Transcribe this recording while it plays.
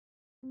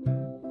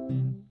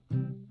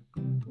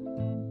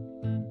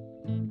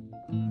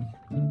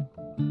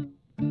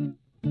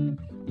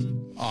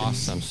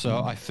Awesome.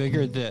 So I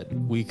figured that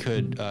we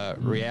could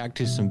react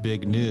to some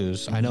big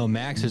news. I know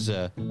Max is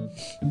a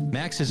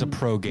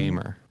pro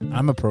gamer.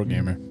 I'm a pro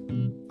gamer.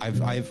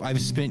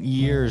 I've spent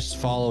years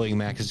following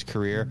Max's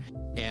career,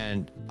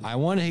 and I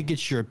want to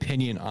get your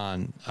opinion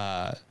on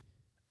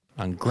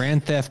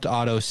Grand Theft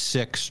Auto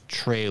 6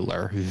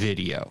 trailer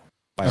video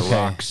by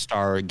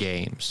Rockstar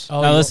Games.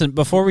 Oh, now listen,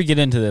 before we get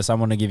into this, I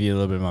want to give you a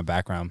little bit of my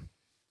background.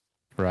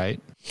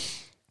 Right.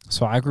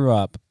 So I grew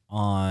up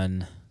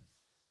on,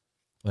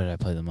 what did I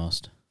play the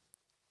most?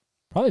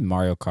 Probably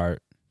Mario Kart.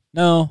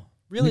 No.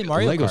 Really,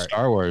 Mario Lego Kart.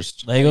 Star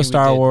Wars. Lego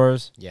Star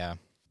Wars. Yeah.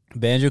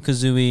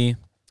 Banjo-Kazooie.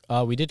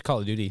 We did Call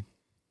of Duty.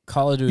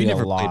 Call of Duty You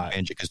never a lot. played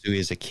Banjo-Kazooie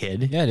as a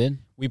kid? Yeah, I did.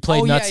 We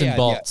played Nuts and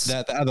Bolts.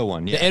 Yeah. The other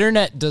one, yeah. The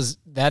internet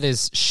that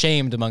is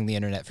shamed among the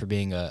internet for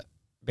being a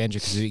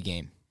Banjo-Kazooie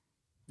game.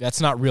 That's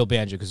not real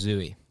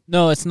Banjo-Kazooie.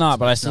 No, it's not,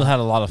 but I still had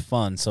a lot of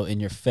fun, so in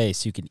your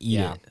face, you can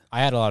eat it. I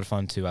had a lot of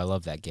fun, too. I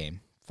love that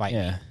game. Fight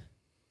me.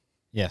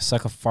 Yeah,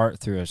 suck a fart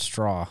through a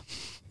straw.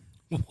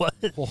 What?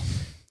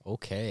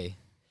 Okay.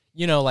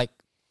 You know, like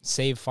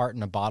save fart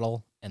in a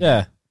bottle and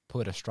then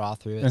put a straw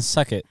through it. And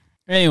suck it.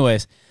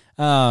 Anyways,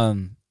 I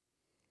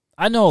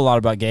know a lot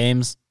about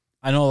games.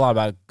 I know a lot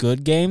about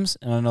good games,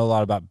 and I know a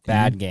lot about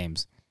bad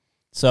games.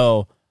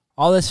 So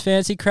all this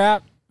fancy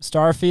crap,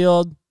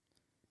 Starfield,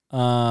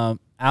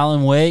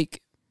 Alan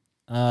Wake,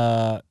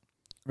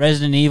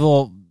 Resident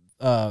Evil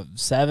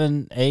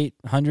 7,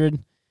 800,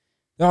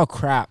 they're all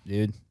crap,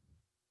 dude.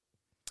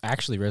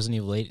 Actually, Resident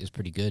Evil 8 is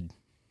pretty good.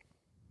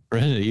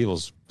 Resident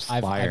Evil's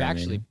fire. I've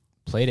actually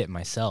played it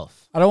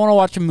myself. I don't want to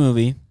watch a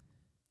movie.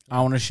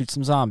 I want to shoot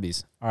some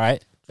zombies. All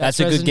right? That's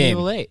a good game.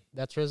 Evil 8.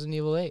 That's Resident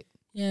Evil 8.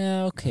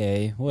 Yeah,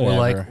 okay, whatever. Or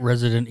like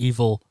Resident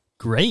Evil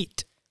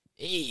Great.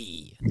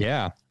 Hey.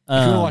 Yeah. If you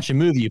want to watch a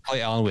movie, you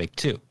play Alan Wake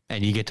 2,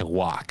 and you get to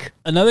walk.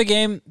 Another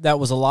game that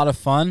was a lot of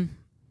fun,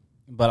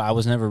 but I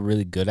was never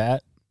really good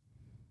at,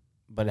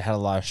 but it had a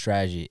lot of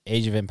strategy,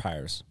 Age of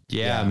Empires.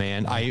 Yeah,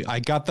 man. I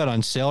got that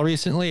on sale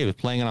recently. I was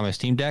playing it on my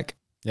Steam Deck.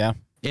 Yeah.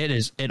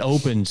 It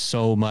opened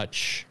so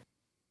much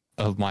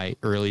of my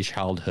early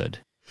childhood.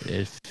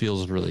 It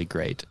feels really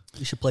great.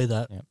 You should play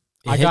that. Yeah.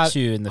 I got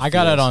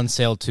it on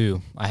sale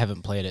too. I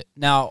haven't played it.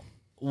 Now,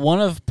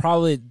 one of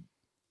probably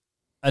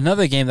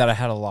another game that I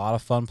had a lot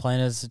of fun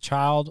playing as a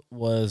child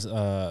was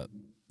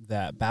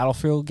that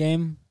Battlefield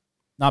game.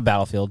 Not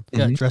Battlefield.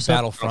 Yeah, dress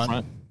up.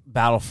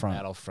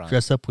 Battlefront.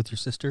 Dress up with your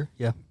sister.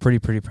 Yeah.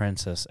 Pretty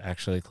Princess,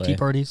 actually, Clay. Tea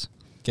parties.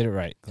 Get it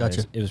right.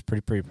 Gotcha. It was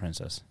Pretty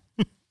Princess.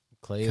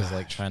 Clay is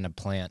like trying to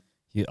plant.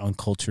 You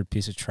uncultured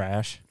piece of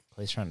trash.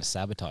 Clay's trying to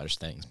sabotage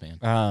things,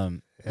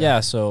 man. Yeah,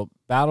 so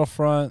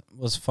Battlefront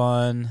was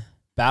fun.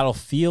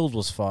 Battlefield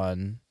was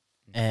fun.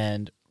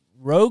 And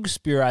Rogue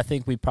Spear, I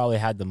think we probably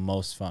had the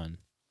most fun.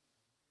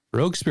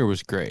 Rogue Spear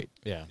was great.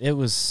 Yeah. It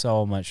was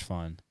so much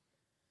fun.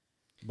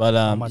 But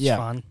So much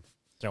fun.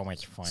 So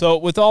much fun. So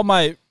with all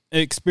my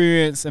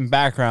experience and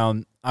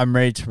background, I'm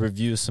ready to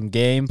review some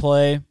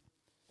gameplay.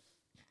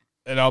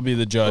 And I'll be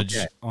the judge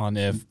on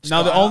if.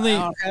 Now the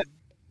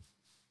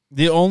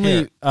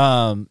only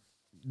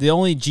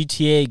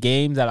GTA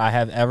game that I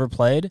have ever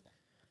played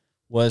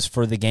was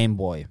for the Game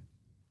Boy.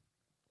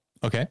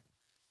 Okay.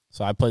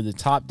 So I played the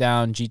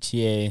top-down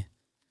GTA.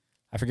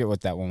 I forget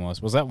what that one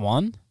was. Was that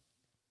one?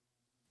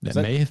 That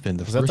may have been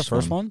the first one. Was that the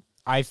first one?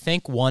 I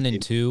think 1 and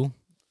 2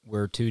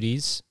 were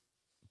 2Ds,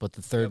 but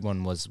the third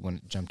one was when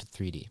it jumped to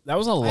 3D. That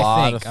was a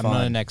lot of fun. I'm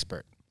not an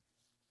expert.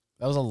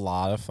 That was a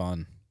lot of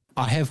fun.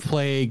 I have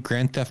played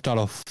Grand Theft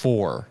Auto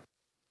 4,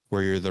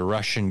 where you're the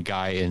Russian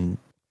guy in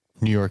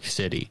New York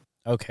City.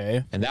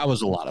 Okay. And that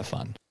was a lot of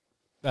fun.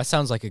 That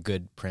sounds like a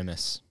good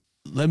premise.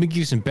 Let me give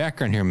you some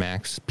background here,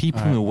 Max.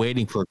 People have been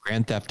waiting for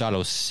Grand Theft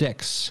Auto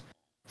 6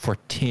 for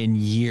 10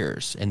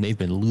 years, and they've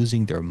been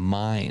losing their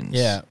minds.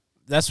 Yeah,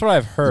 that's what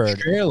I've heard.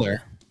 The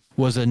trailer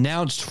was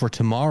announced for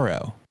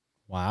tomorrow.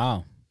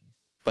 Wow.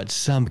 But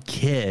some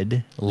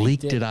kid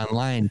leaked it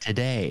online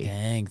today.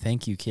 Dang,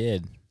 thank you,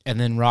 kid. And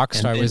then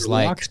Rockstar was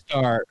like,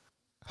 Rockstar,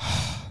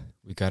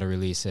 we got to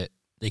release it.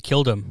 They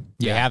killed him.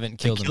 They haven't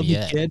killed him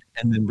yet. The kid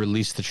and then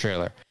released the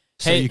trailer.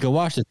 So Hey. you can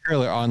watch the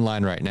trailer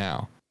online right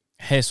now.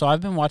 Hey, so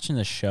I've been watching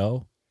this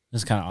show.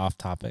 This is kind of off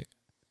topic.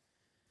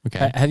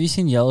 Okay. Have you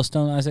seen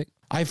Yellowstone, Isaac?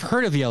 I've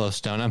heard of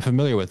Yellowstone. I'm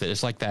familiar with it.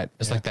 It's like that.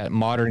 It's like that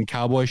modern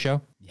cowboy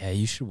show. Yeah,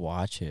 you should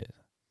watch it.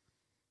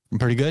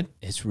 Pretty good.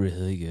 It's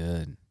really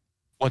good.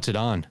 What's it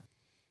on?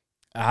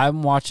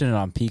 I'm watching it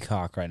on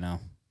Peacock right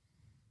now.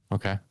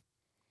 Okay.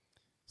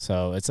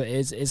 So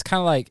it's kind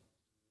of like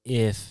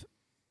if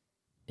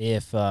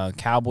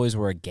cowboys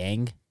were a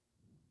gang.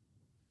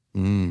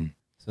 Mm.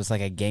 So it's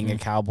like a gang of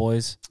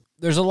cowboys.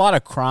 There's a lot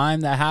of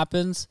crime that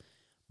happens,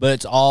 but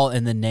it's all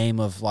in the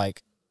name of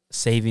like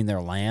saving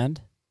their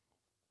land.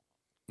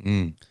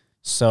 Mm.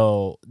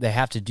 So they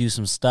have to do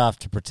some stuff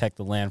to protect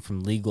the land from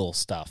legal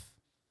stuff.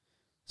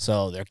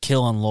 So they're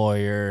killing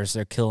lawyers.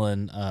 They're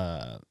killing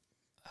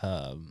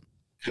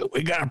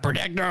We gotta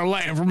protect our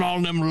land from all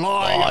them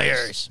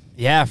lawyers.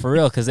 Yeah, for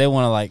real, because they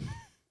want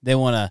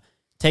to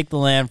take the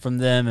land from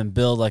them and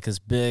build like this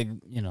big,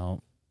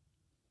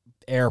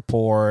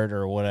 airport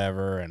or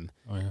whatever, and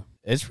Oh yeah.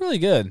 it's really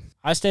good.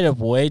 I stayed up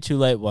way too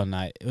late one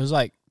night. It was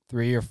like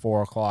 3 or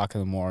 4 o'clock in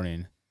the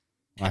morning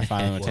when I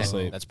finally went to Whoa,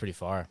 sleep. That's pretty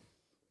far.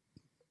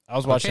 I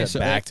was watching Okay, it so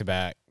back to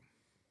back.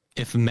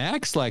 If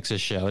Max likes a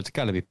show, it's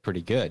got to be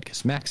pretty good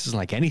because Max doesn't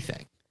like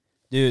anything.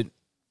 Dude,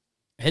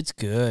 it's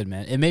good,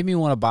 man. It made me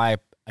want to buy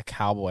a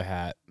cowboy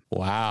hat.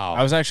 Wow.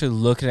 I was actually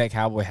looking at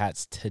cowboy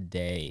hats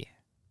today.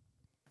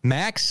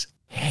 Max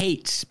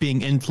hates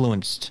being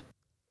influenced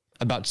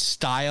about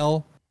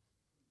style.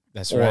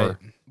 That's Or- right.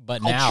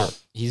 But Culture. now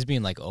he's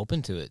being like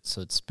open to it,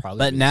 so it's probably.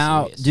 But really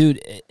now, serious.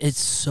 dude, it's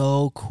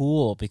so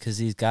cool because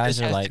these This guys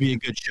are has like to be a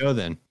good show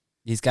then.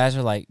 just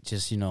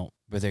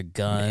with their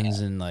guns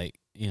and like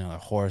their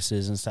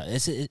horses and stuff.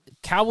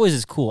 Cowboys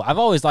is cool. I've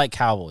always liked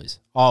cowboys,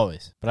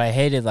 always, but I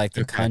hated like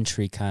the Okay.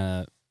 country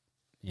kind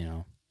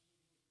of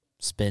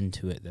spin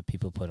to it that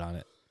people put on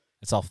it.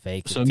 It's all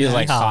fake. So It feels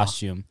like now-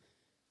 costume.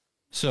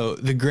 So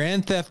the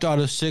Grand Theft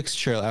Auto 6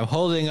 trailer. I'm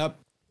holding up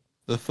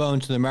the phone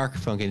to the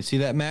microphone. Can you see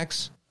that,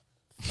 Max?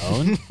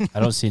 Phone? I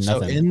don't see So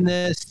nothing.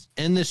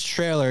 in this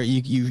trailer,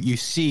 you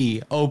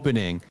see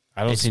opening.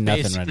 I don't It's see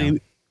nothing right now.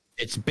 basically-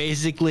 It's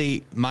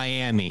basically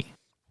Miami.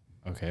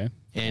 Okay.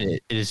 And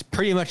it is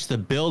pretty much the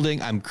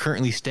building I'm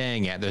currently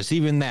staying at. There's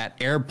even that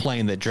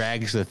airplane that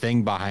drags the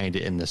thing behind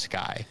it in the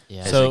sky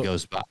Yeah. as So- it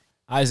goes by.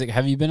 Isaac,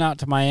 have you been out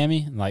to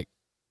Miami and like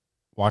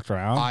walked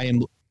around? I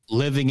am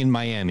living in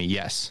Miami,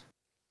 yes.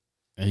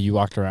 Have you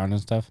walked around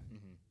and stuff?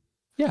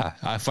 Yeah.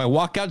 If I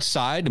walk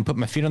outside and put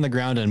my feet on the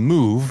ground and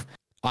move,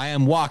 I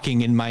am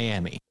walking in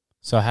Miami.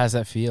 So how's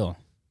that feel?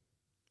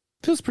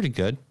 Feels pretty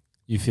good.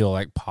 You feel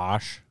like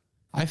posh?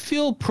 I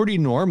feel pretty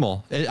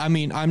normal. I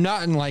mean, I'm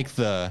not in like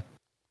the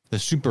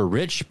super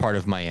rich part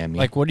of Miami.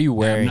 Like, what are you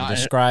wearing? not-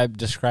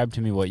 Describe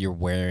to me what you're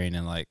wearing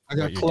and like. I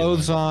got what you're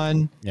clothes doing.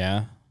 on,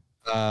 Yeah,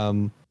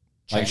 like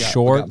like I got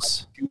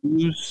shorts.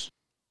 shoes,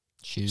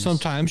 Shoes.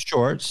 sometimes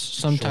shorts,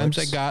 sometimes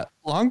Shorts. I got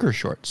longer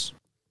shorts.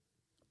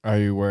 Are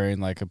you wearing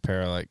like a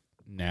pair of like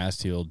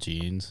nasty old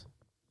jeans?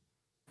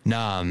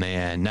 Nah,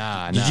 man,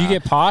 nah. Did you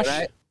get posh? When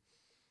I-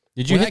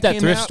 Did you when hit I that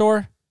came thrift out-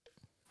 store?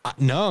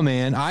 No,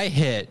 man. I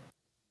hit.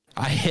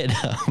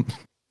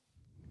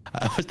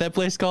 What's that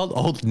place called?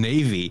 Old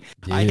Navy.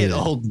 I hit Dude.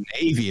 Old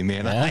Navy,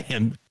 man.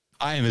 Yeah?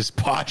 I am as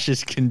posh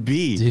as can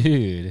be.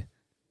 Dude,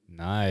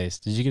 nice.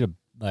 Did you get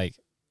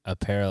a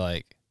pair of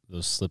like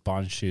those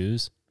slip-on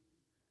shoes?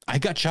 I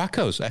got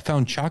Chacos. I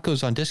found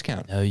Chacos on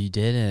discount. No, you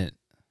didn't.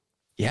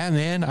 Yeah,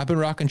 man. I've been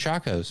rocking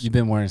Chacos. You've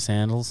been wearing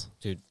sandals.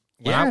 Dude.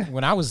 Yeah.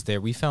 When I was there,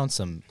 we found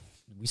some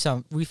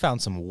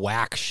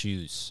whack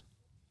shoes.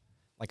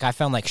 Like I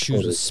found like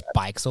shoes with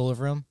spikes all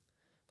over them,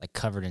 like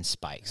covered in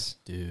spikes.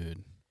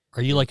 Dude.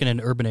 Are you like in an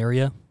urban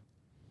area?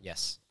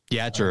 Yes.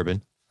 Yeah, it's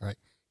urban. All right.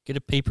 Get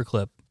a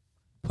paperclip,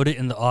 put it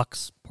in the aux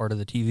part of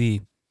the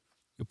TV.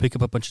 You'll pick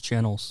up a bunch of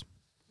channels.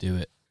 Do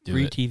it. Do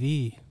Free it.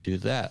 TV. Do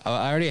that.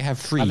 I already have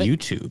free I think-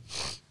 YouTube.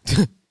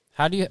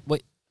 How do you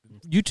wait?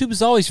 YouTube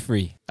is always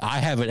free. I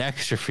have an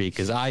extra free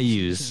because I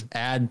use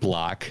ad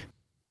block.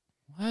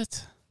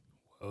 What?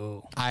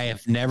 Oh. I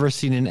have never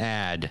seen an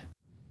ad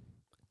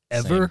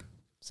Ever?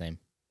 Same.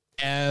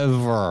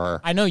 ever.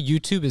 I know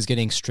YouTube is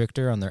getting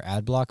stricter on their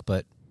ad block,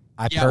 but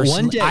I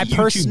One day I YouTube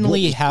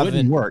personally wouldn't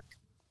haven't. work.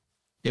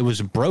 It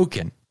was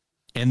broken,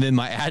 and then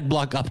my ad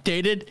block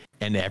updated,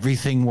 and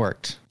everything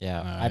worked.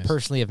 Yeah, I Nice.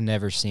 personally have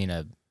never seen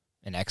an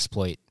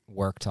exploit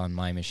worked on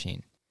my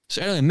machine.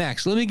 So anyway,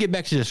 Max, let me get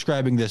back to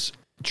describing this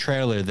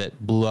trailer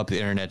that blew up the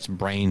internet's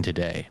brain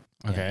today.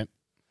 Okay.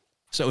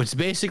 So it's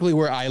basically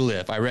where I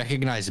live. I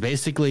recognize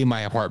basically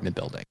my apartment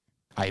building.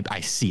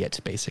 I see it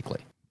basically.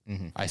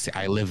 Mhm. I see.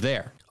 I live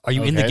there. Are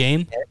you in the Okay.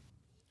 game?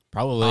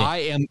 Probably. I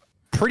am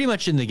pretty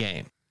much in the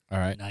game. All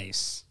right.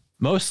 Nice.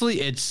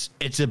 Mostly, it's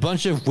a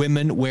bunch of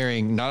women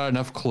wearing not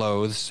enough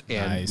clothes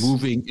and Nice.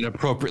 moving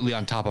inappropriately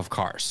on top of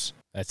cars.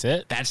 That's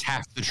it. That's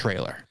half the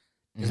trailer.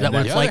 Is that And what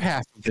The it's other like?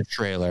 half of the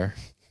trailer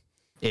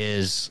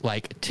is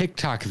like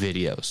TikTok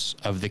videos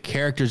of the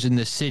characters in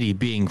the city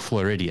being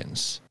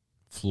Floridians.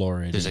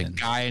 Florida. There's a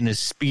guy in his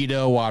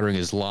Speedo watering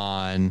his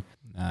lawn.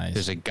 Nice.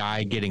 There's a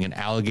guy getting an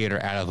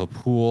alligator out of a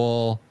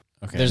pool.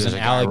 Okay. There's There's an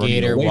a guy running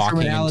alligator away from walking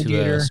an into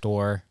alligator. a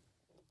store.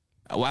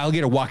 An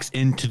alligator walks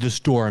into the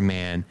store,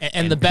 man.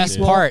 And the best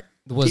people part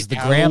was the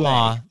get out of the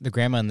grandma, way. the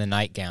grandma in the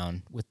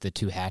nightgown with the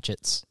two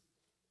hatchets,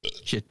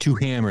 She had 2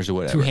 hammers or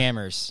whatever. two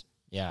hammers.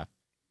 Yeah,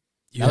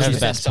 You that was have- the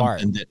best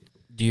part. something that-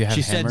 Do you have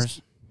she said-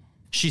 hammers?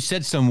 She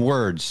said some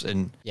words,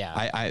 and Yeah.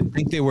 I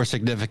think they were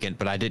significant,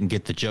 but I didn't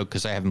get the joke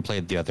because I haven't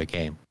played the other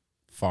game.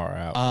 Far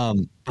out.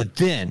 But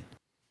then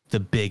the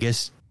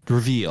biggest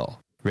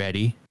reveal.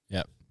 Ready?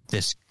 Yep.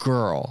 This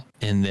girl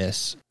in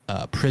this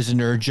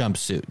prisoner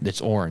jumpsuit that's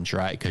orange,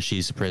 right? Because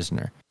she's a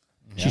prisoner.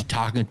 She's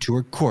talking to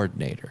her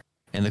coordinator,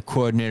 and the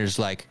coordinator's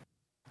like,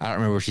 I don't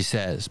remember what she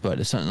says, but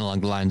it's something along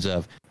the lines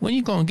of, "When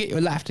you gonna get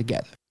your life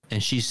together?"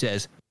 And she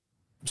says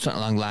something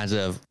along the lines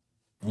of,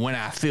 "When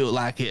I feel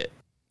like it."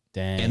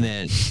 Dang. and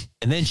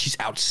then she's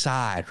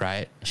outside,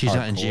 right? She's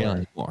not in jail Hardcore.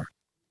 anymore.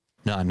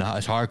 No, no,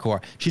 it's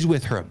hardcore. She's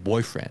with her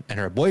boyfriend, and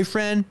her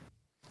boyfriend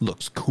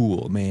looks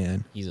cool,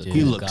 man. He's a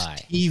He cool looks guy.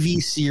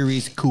 TV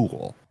series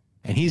cool,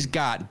 and he's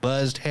got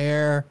buzzed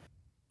hair,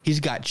 he's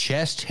got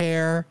chest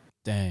hair,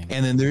 Dang.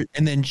 and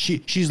then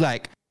she's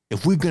like,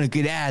 if we're gonna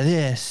get out of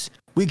this,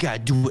 we gotta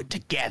do it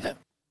together.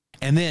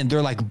 And then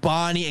they're like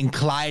Bonnie and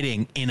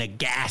Clyding in a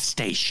gas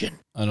station.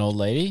 An old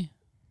lady?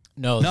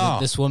 No, No,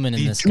 this woman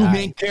and the this two guy.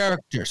 main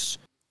characters,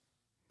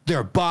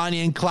 they're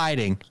Bonnie and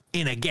Clyding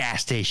in a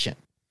gas station.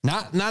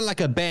 Not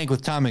like a bank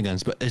with Tommy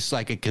guns, but it's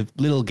like a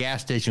little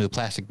gas station with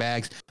plastic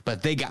bags.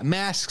 But they got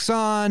masks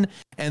on,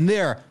 and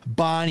they're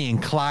Bonnie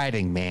and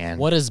Clyding, man.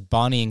 What does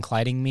Bonnie and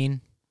Clyding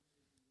mean?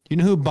 You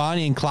know who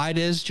Bonnie and Clyde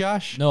is,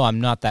 Josh? No,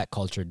 I'm not that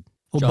cultured.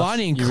 Well, Josh,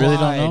 Bonnie and you Clyde. really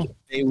don't know?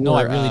 They No,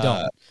 I were, really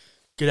don't.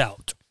 Get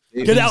out.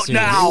 they- Get out they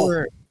now.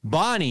 were-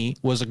 Bonnie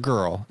was a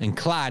girl, and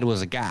Clyde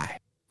was a guy,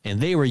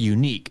 and they were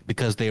unique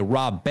because they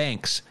robbed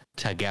banks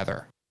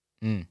together.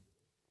 Mm.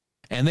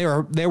 And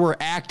they were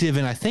active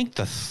in, I think,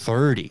 the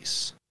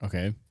 30s.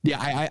 Okay.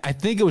 Yeah, I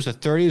think it was the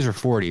 30s or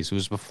 40s. It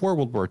was before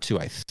World War II,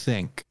 I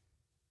think.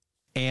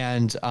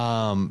 And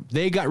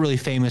they got really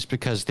famous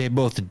because they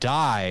both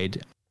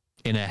died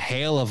in a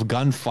hail of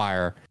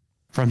gunfire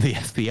from the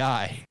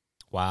FBI.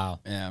 Wow.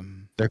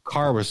 Their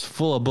car was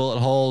full of bullet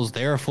holes.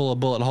 They were full of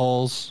bullet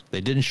holes.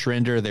 They didn't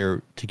surrender. They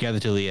were together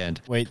till the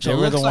end. Wait, So they it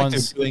were looks the like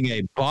ones. they're doing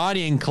a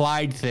Bonnie and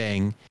Clyde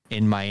thing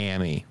in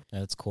Miami.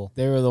 That's cool.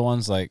 They were the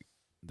ones like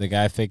the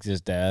guy faked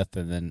his death,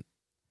 and then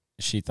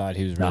she thought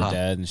he was really Uh-huh.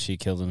 dead, and she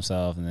killed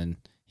himself, and then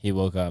he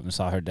woke up and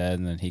saw her dead,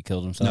 and then he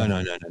killed himself.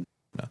 No.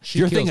 She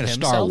You're killed thinking of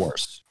Star himself?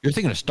 Wars. You're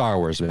thinking of Star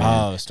Wars, man.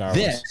 Oh, Star Wars.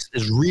 This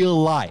is real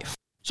life.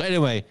 So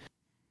anyway,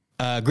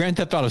 Grand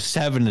Theft Auto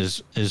 7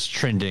 is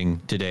trending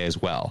today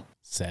as well.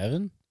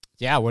 7?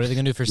 Yeah, what are they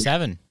going to do for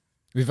 7?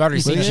 We've already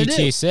What seen are they gonna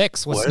GTA do?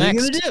 6. What's what are next?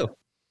 they going to do?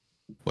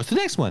 What's the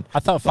next one? I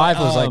thought 5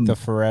 was like um, the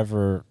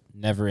forever,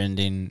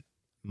 never-ending,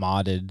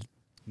 modded,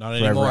 Not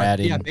forever anymore.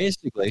 adding. Yeah,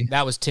 basically.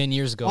 That was 10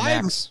 years ago,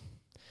 5? max.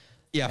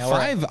 Yeah, Now we're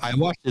at- 5. I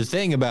watched the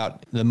thing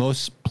about the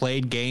most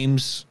played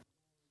games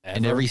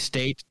in Ever? every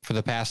state for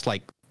the past,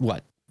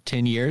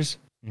 10 years?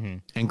 Mm-hmm.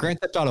 And Grand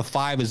Theft Auto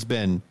 5 has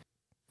been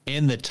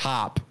in the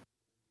top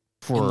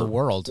for In the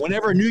world.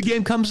 Whenever a new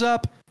game comes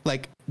up,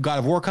 like God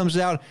of War comes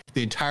out,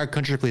 the entire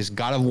country plays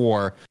God of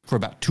War for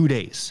about 2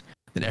 days.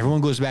 Then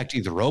everyone goes back to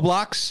either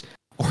Roblox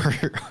or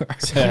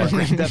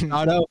Grand Theft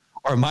Auto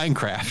or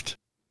Minecraft.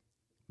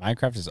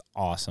 Minecraft is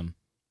awesome.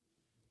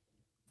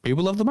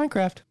 People love the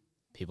Minecraft.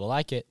 People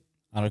like it.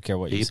 I don't care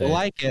what you People say.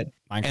 like it.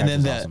 Minecraft and then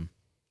is the awesome.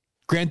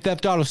 Grand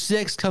Theft Auto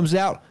 6 comes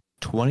out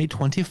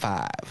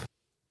 2025.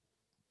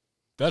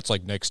 That's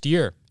like next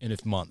year in a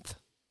month.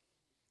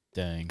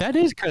 Dang. That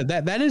is kind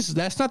of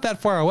that's not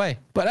that far away,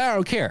 but I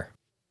don't care.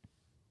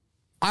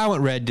 I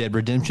want Red Dead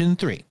Redemption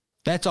 3.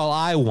 That's all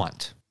I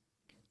want.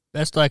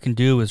 Best I can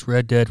do is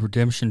Red Dead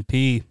Redemption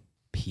P.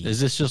 Is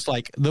this just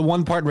like the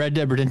one part in Red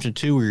Dead Redemption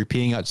 2 where you're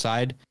peeing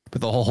outside,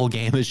 but the whole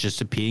game is just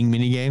a peeing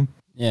mini game?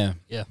 Yeah.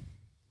 Yeah.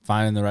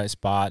 Finding the right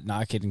spot,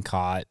 not getting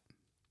caught.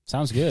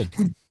 Sounds good.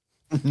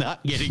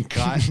 Not getting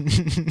caught.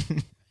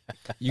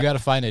 You got to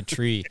find a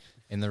tree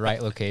in the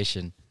right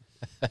location.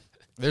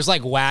 There's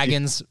like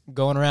wagons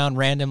going around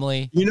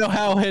randomly. You know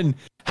how in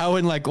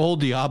like old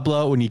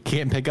Diablo, when you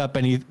can't pick up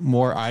any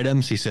more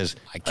items, he says,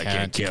 I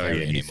can't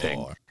carry anything.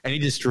 anymore. And he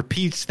just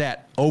repeats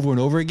that over and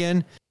over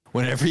again.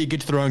 Whenever you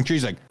get to the wrong tree,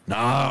 he's like,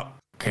 no,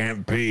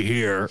 can't pee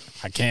here.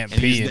 I can't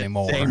And pee he's the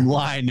anymore. Same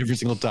line every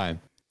single time.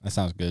 That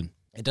sounds good.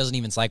 It doesn't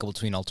even cycle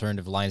between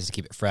alternative lines to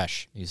keep it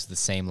fresh. Use the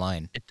same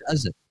line. It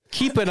doesn't.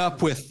 Keeping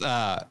up with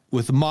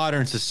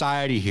modern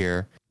society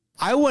here,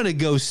 I want to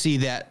go see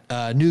that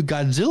new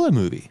Godzilla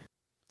movie.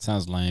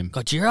 Sounds lame.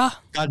 Gojira?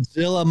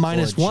 Godzilla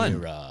minus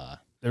one. Gojira.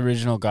 The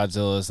original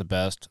Godzilla is the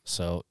best,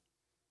 so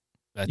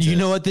that's You it.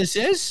 know what this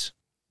is?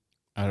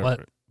 I don't, What?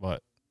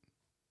 What?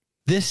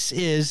 This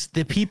is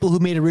the people who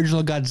made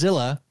original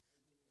Godzilla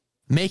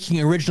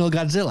making original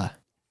Godzilla.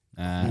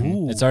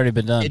 Ooh. It's already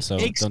been done, It so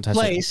takes don't touch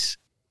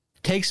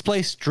takes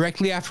place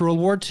directly after World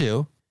War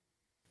II,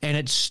 and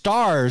it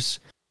stars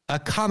a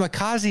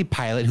kamikaze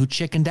pilot who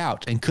chickened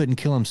out and couldn't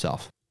kill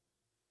himself.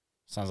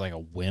 it. Sounds like a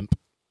wimp.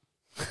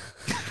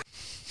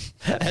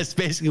 That's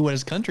basically what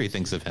his country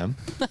thinks of him.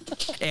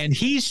 And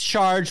he's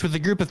charged with a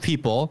group of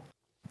people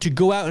to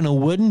go out in a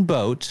wooden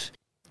boat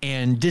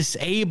and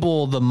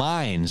disable the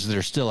mines that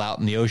are still out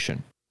in the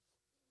ocean.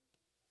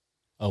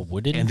 A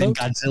wooden And then boat?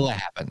 Godzilla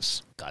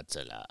happens.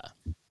 Godzilla.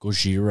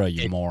 Gojira,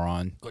 you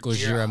moron.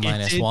 Gojira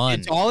minus It's- one.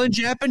 It's all in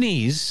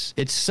Japanese.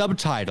 It's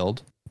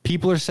subtitled.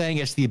 People are saying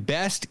it's the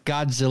best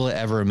Godzilla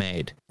ever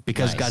made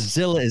because Nice.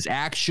 Godzilla is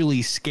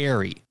actually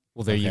scary.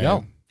 Well, there you Okay.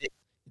 go.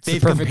 It's the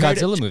They've perfect compared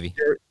it Godzilla to- movie.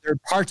 There are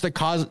parts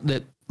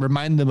that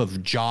remind them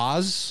of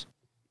Jaws.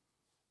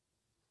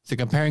 They're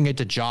comparing it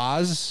to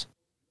Jaws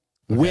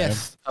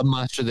with a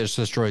monster that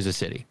destroys a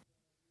city.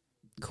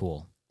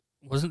 Cool.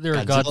 Wasn't there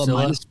a Godzilla Godzilla?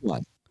 minus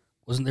one.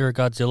 Wasn't there a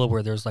Godzilla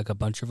where there's like a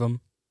bunch of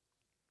them?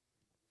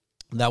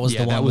 That was the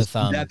one that was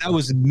with that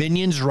was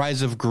Minions: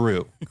 Rise of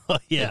Gru. Oh,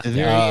 yeah. At the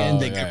very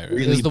end, they got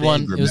really it was the big,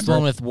 one. It was the one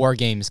remember? with War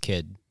Games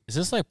Kid. Is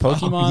this like Oh,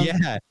 Pokemon?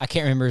 yeah, I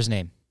can't remember his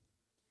name.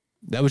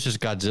 that was just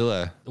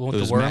Godzilla. The one It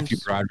with was the Matthew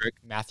worms? Broderick.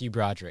 Matthew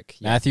Broderick.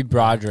 Yeah. Matthew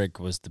Broderick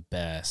was the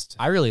best.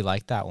 I really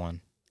liked that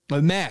one.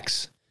 But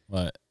Max,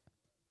 What?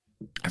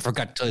 I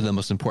forgot to tell you the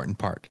most important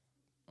part.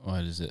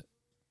 What is it?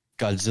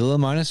 Godzilla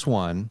minus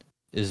one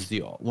is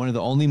one of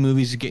the only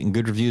movies getting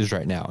good reviews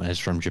right now, and it's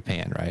from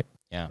Japan, right?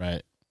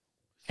 Right.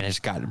 And it's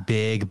got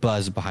big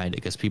buzz behind it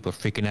because people are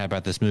freaking out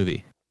about this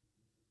movie.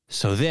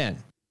 So then,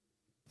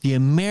 the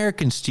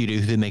American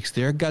studio that makes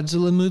their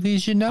Godzilla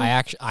movies, you know,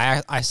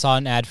 I saw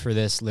an ad for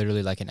this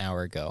literally like an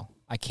hour ago.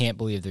 I can't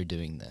believe they're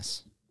doing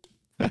this.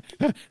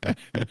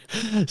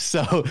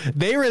 so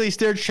they released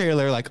their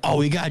trailer like, oh,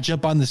 we gotta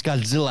jump on this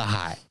Godzilla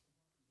high.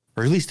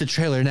 Release the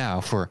trailer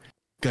now for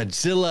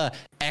Godzilla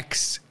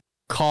X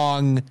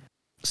Kong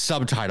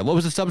subtitle. What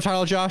was the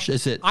subtitle, Josh?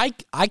 Is it? I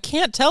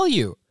can't tell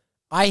you.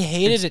 I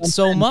hated it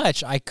so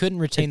much. I couldn't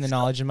retain the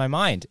knowledge in my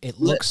mind. It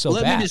looks so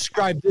Let bad. me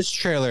describe this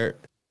trailer.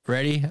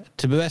 Ready?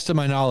 To the best of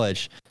my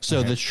knowledge.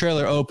 So the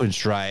trailer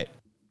opens right.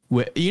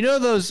 You know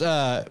those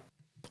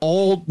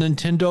old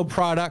Nintendo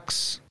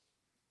products?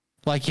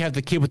 Like you have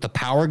the kid with the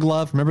power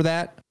glove. Remember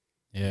that?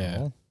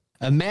 Yeah.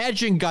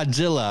 Imagine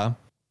Godzilla.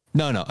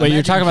 No. Wait, you're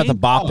imagine talking about the King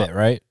Bop Kong. It,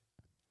 right?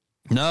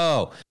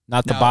 No.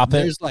 Not the Now, Bop It?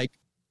 There's like,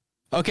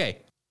 okay.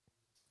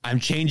 I'm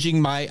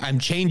changing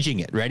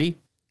it. Ready?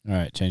 All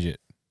right, change it.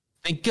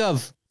 Think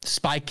of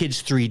Spy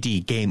Kids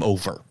 3D Game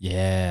Over.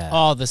 Yeah.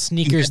 Oh, the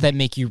sneakers that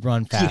make you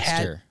run He had-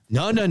 faster.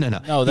 No. No,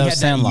 that He was had that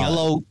Sandlot.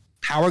 yellow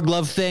power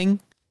glove thing.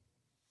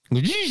 On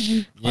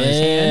his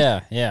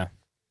hand. Yeah.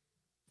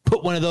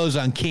 Put one of those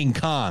on King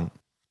Kong.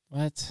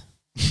 What?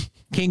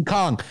 King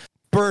Kong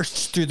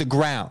bursts through the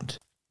ground,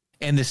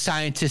 and the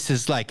scientist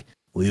is like,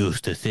 "We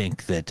used to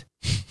think that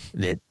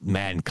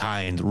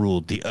mankind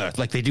ruled the earth."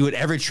 Like they do it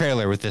every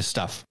trailer with this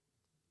stuff.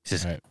 He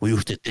says, Right. "We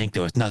used to think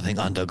there was nothing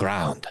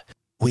underground.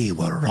 We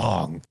were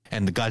wrong."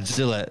 And the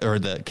Godzilla or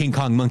the King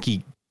Kong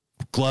monkey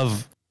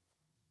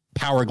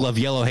power glove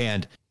yellow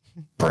hand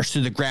bursts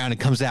through the ground and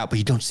comes out, but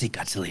you don't see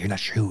Godzilla. You're not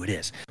sure who it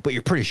is, but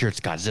you're pretty sure it's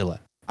Godzilla.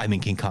 I mean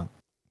King Kong.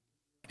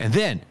 And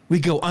then we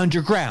go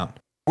underground.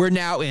 We're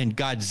now in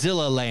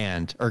Godzilla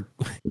land, or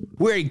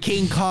we're in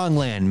King Kong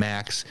land,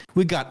 Max.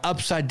 We got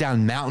upside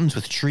down mountains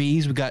with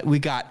trees. We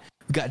got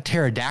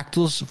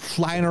pterodactyls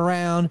flying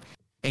around,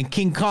 and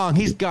King Kong,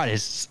 he's got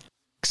his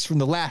from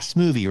the last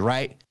movie,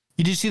 right?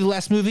 Did you see the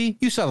last movie?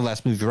 You saw the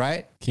last movie,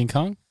 right? King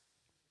Kong?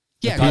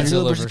 Yeah,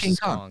 Godzilla versus King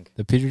Kong.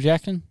 The Peter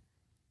Jackson?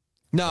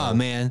 No,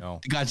 man, no.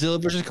 The Godzilla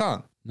versus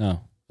Kong.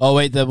 No. Oh,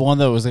 wait, the one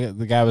that was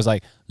the guy was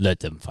like, let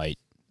them fight.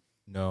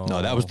 No,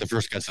 No, that was the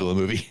first Godzilla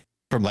movie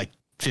from like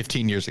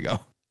 15 years ago.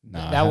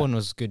 No, that one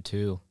was good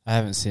too. I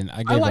haven't seen it. I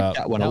I gave like up.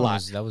 that one a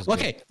lot. That was good.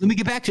 Okay, let me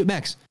get back to it,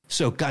 Max.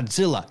 So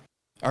Godzilla,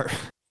 or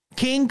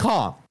King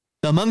Kong,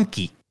 the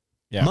monkey.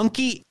 Yeah.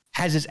 Monkey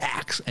has his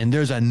axe, and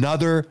there's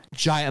another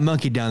giant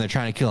monkey down there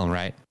trying to kill him,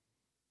 right?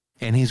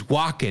 And he's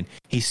walking.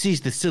 He sees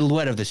the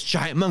silhouette of this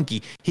giant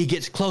monkey. He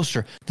gets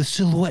closer. The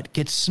silhouette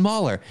gets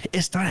smaller.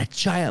 It's not a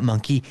giant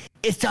monkey.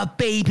 It's a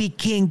baby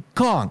King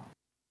Kong.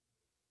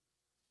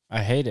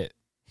 I hate it.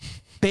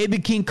 Baby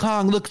King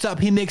Kong looks up.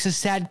 He makes a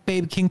sad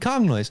baby King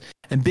Kong noise.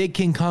 And Big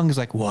King Kong is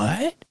like,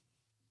 what?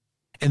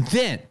 And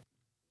then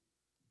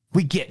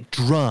we get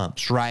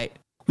drums, right?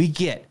 We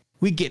get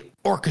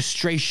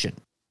orchestration.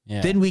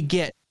 Yeah. Then we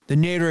get the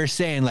narrator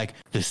saying, like,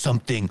 there's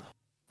something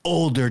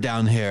older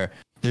down here.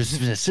 There's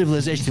a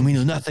civilization we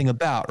know nothing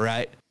about,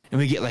 right? And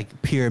we get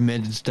like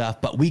pyramids and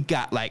stuff, but we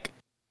got like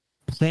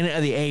Planet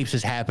of the Apes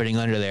is happening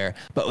under there,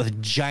 but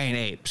with giant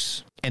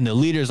apes. And the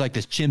leader's like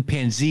this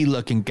chimpanzee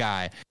looking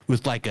guy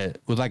with like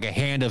a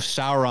hand of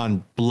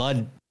Sauron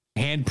blood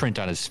handprint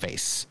on his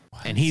face.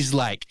 And he's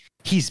like,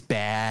 he's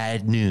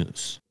bad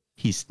news.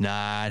 He's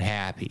not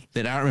happy.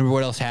 Then I don't remember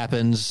what else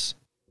happens.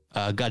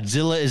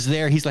 Godzilla is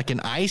there. He's like in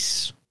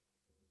ice.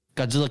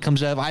 Godzilla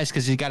comes out of ice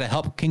because he's got to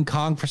help King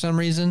Kong for some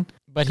reason.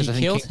 But he 'Cause I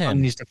think killed King Kong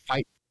him. needs to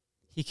fight.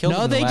 He killed No,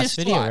 him in the they last just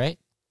video, fought. right?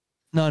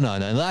 No. In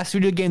the last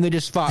video game, they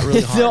just fought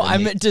really hard. No, and I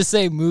they- meant to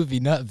say movie,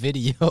 not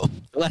video.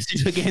 The last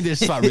video game, they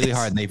just fought really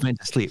hard and they went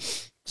to sleep.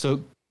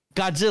 So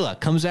Godzilla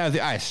comes out of the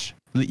ice.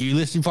 You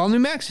listening? Following me,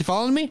 Max? You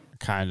following me?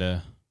 Kind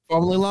of.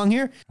 Following along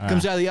here?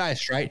 Comes out of the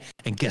ice, right?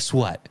 And guess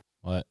what?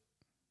 What?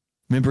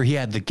 Remember he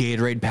had the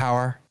Gatorade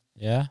power?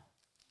 Yeah?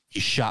 He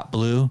shot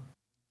blue?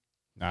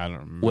 I don't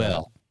remember.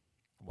 Well,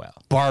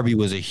 Barbie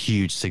was a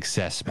huge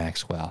success,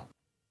 Maxwell.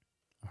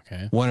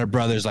 Okay. Warner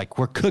Brothers, like,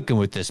 we're cooking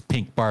with this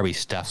pink Barbie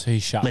stuff. So he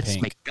shot Let's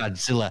pink. make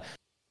Godzilla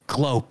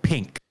glow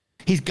pink.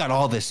 He's got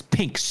all this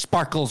pink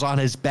sparkles on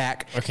his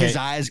back. Okay. His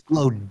eyes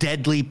glow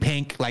deadly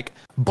pink, like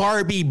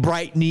Barbie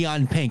bright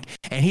neon pink.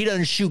 And he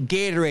doesn't shoot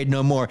Gatorade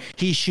no more.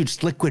 He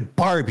shoots liquid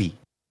Barbie.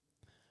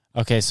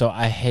 Okay, so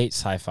I hate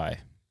sci-fi.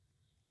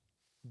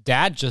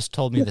 Dad just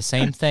told me the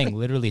same thing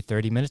literally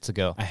 30 minutes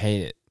ago. I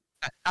hate it.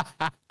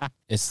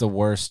 It's the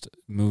worst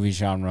movie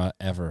genre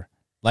ever.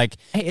 Like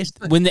Hey, it's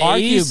when the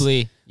 80s,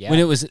 Arguably, yeah.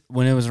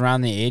 when it was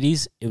around the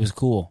 80s, it was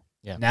cool.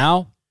 Yeah.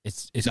 Now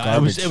it's No,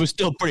 garbage. it was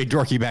still pretty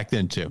dorky back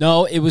then too.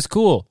 No, it was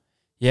cool.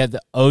 You had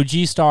the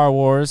OG Star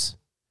Wars.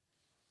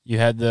 You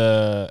had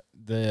the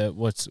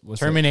what's that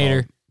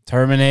Terminator. called?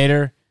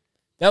 Terminator.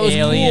 That was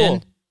Alien.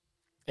 cool.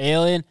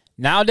 Alien.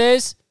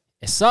 Nowadays,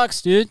 it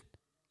sucks, dude.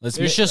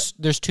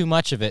 There's too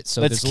much of it,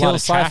 so let's there's a lot kill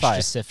of trash sci-fi.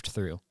 to sift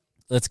through.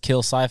 let's kill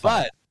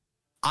sci-fi. But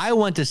I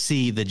want to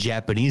see the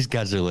Japanese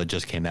Godzilla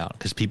just came out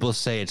because people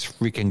say it's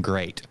freaking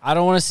great. I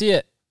don't want to see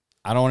it.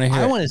 I don't want to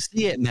hear I it. want to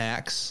see it,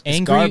 Max.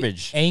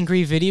 garbage.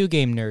 Angry video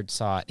game nerd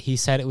saw it. He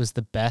said it was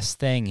the best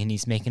thing, and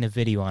he's making a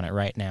video on it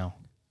right now.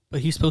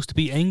 But he's supposed to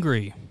be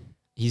angry.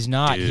 He's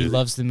not. He Dude.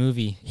 loves the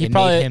movie. He It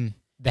probably- made him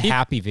the he-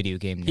 happy video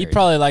game nerd. He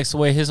probably likes the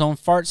way his own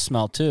farts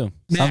smell too.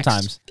 Max,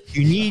 Sometimes.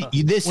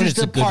 this When is it's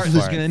the a good part that's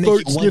fart. going to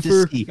make you want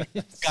to see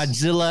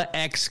Godzilla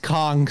X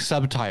Kong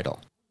subtitle.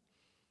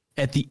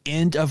 At the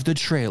end of the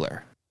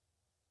trailer,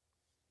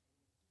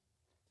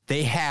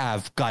 they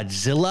have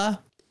Godzilla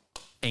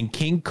and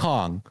King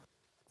Kong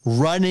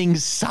running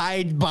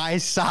side by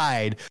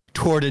side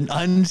toward an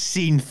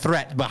unseen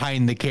threat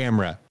behind the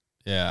camera.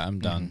 Yeah, I'm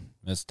done.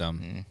 That's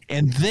dumb.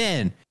 And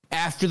then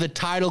after the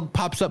title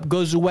pops up,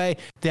 goes away,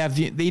 they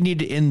need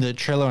to end the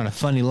trailer on a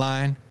funny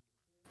line.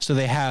 So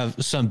they have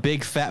some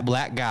big fat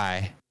black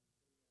guy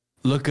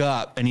look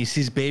up and he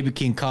sees baby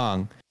King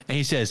Kong and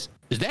he says,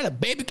 "Is that a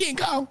baby King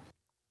Kong?"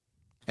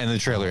 And the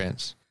trailer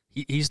ends.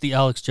 He's the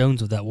Alex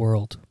Jones of that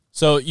world.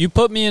 So you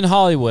put me in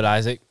Hollywood,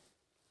 Isaac,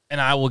 and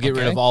I will get rid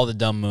Okay. of all the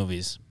dumb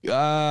movies.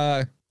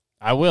 I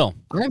I will.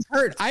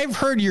 I've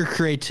heard your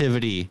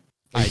creativity.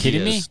 Are you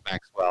kidding me? ideas,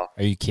 Maxwell.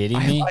 Are you kidding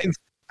me?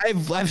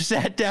 I've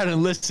sat down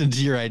and listened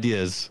to your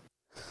ideas.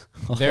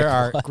 There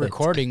are What?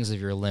 recordings of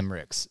your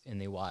limericks in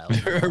the wild.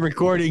 There are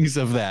recordings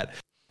of that.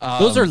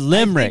 Those are I think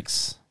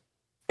limericks.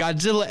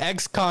 Godzilla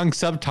X Kong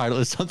subtitle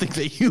is something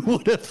that you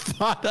would have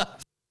thought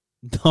of.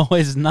 No,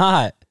 it's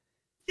not.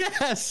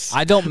 Yes.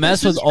 I don't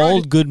mess This with is right-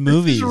 old good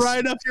movies. This is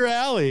right up your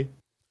alley.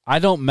 I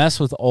don't mess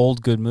with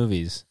old good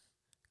movies.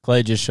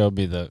 Clay just showed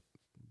me the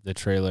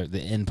trailer, the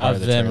end part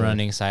Of of the them trailer.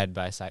 running side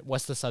by side.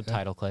 What's the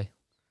subtitle, Clay?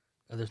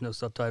 There's no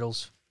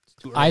subtitles. It's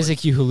too early.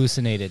 Isaac, you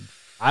hallucinated.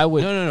 I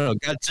would. No.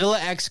 Godzilla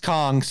X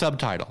Kong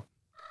subtitle.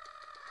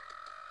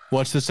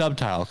 What's the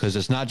subtitle? Because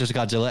it's not just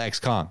Godzilla X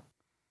Kong.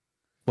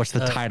 What's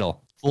the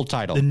title? Full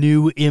title. The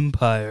New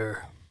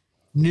Empire.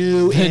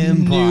 New The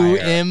Empire. New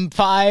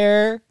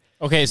Empire.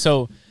 Okay,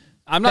 so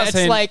I'm not That's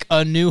saying like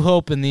A New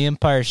Hope and The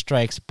Empire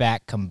Strikes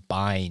Back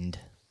combined.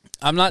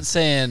 I'm not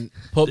saying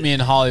put me in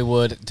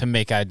Hollywood to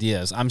make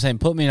ideas. I'm saying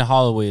put me in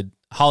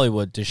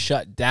Hollywood to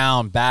shut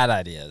down bad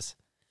ideas.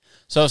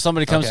 So if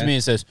somebody comes to Okay. me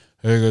and says,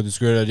 "Hey, I got this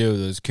great idea with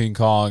this King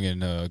Kong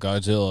and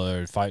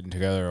Godzilla are fighting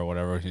together or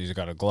whatever. He's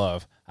got a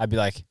glove." I'd be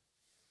like,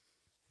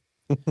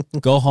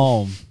 "Go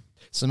home."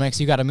 So, Max,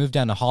 you got to move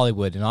down to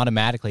Hollywood, and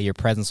automatically your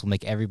presence will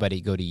make everybody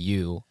go to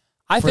you.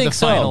 I for think the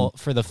so.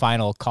 for the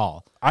final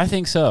call. I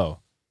think so,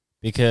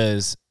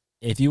 because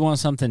if you want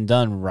something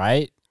done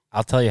right,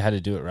 I'll tell you how to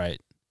do it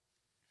right.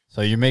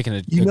 So you're making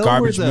a You know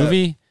garbage where the-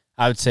 movie.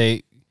 I would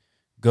say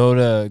go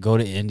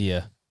to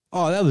India.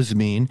 Oh, that was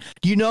mean.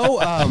 Do you know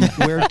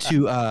where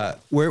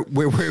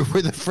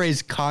the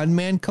phrase "con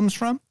man" comes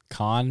from?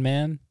 Con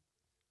man,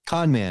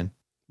 Con man.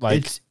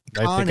 like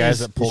the con guys is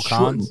that pull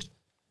shortened. cons.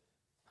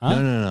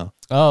 Huh? No.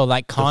 Oh,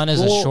 like con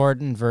is a full-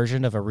 shortened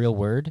version of a real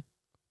word?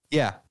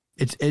 Yeah,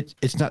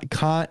 it's not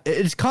con.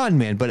 It's con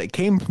man, but it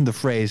came from the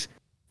phrase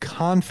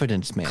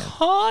confidence man.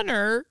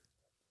 Connor.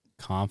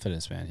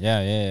 Confidence, man.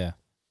 Yeah.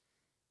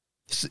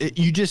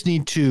 You just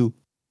need to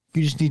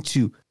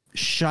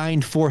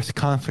shine forth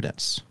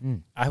confidence.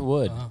 I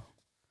would. Oh.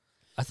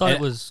 I thought it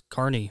And- was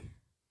Carney.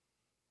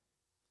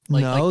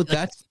 No, like-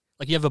 that's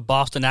Like you have a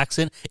Boston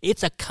accent.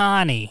 It's a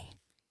Connie.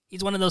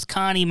 He's one of those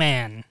Connie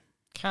man.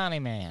 Connie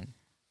man.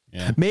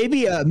 Yeah.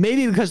 maybe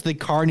because the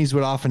carnies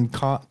would often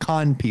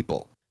con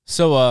people.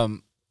 So,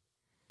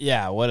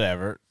 yeah,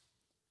 whatever.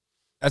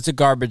 That's a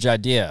garbage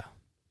idea.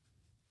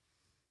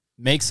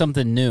 Make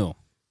something new.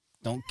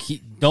 Don't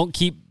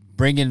keep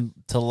bringing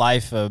to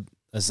life a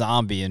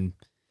zombie and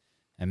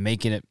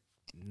making it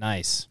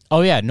nice.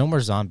 Oh, yeah, no more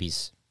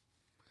zombies.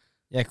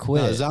 Yeah,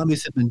 quit. No,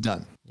 zombies have been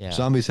done. Yeah.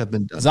 Zombies have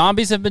been done.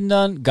 Zombies have been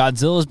done.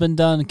 Godzilla's been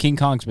done. King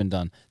Kong's been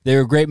done. They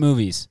were great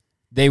movies.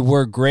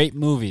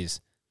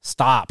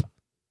 Stop.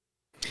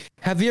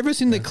 Have you ever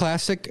seen the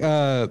classic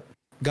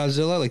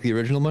Godzilla, like the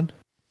original one?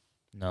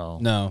 No.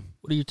 No.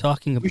 What are you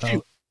talking We about?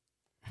 should,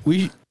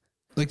 we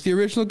like the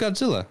original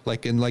Godzilla,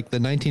 like in like the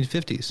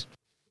 1950s.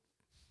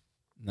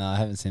 No, I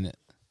haven't seen it.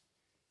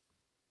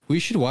 We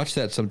should watch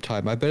that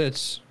sometime. I bet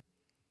it's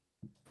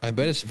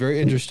very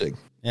interesting.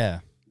 Yeah.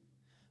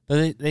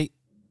 But they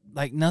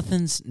like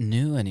nothing's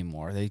new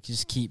anymore. They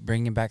just keep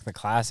bringing back the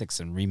classics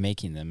and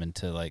remaking them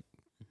into like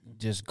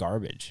just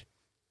garbage.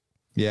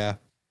 Yeah.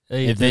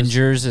 Hey,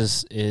 Avengers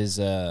is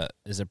a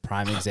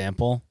prime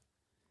example.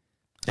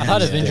 I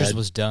thought Yeah. Avengers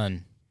was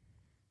done.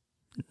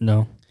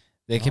 No.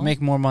 They can Oh.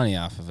 make more money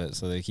off of it,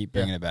 so they keep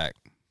bringing it back.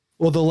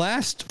 Well, the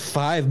last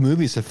 5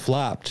 movies have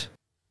flopped.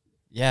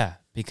 Yeah,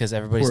 because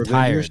everybody's For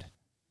Avengers? tired.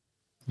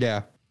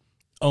 Yeah.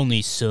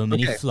 Only so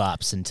many Okay.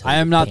 flops until I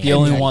am not the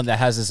only pancake. one that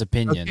has this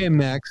opinion. Okay,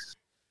 Max,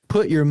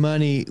 put your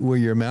money where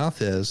your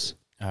mouth is.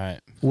 All right.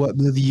 What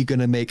movie you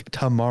gonna make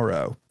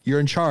tomorrow? You're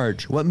in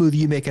charge. What movie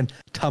you making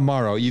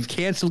tomorrow? You've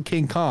canceled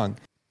King Kong.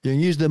 You're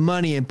gonna use the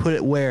money and put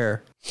it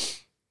where?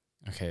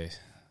 Okay.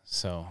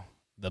 So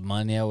the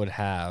money I would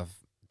have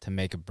to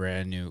make a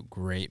brand new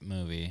great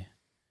movie.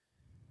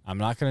 I'm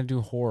not gonna do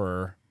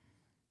horror.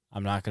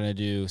 I'm not gonna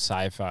do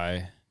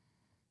sci-fi.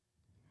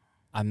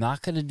 I'm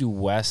not gonna do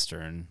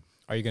Western.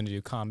 Are you going to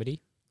do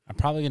comedy? I'm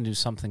probably gonna do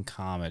something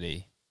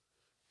comedy.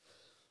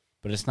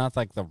 But it's not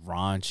like the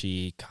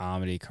raunchy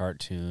comedy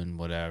cartoon,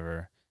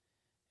 whatever.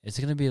 It's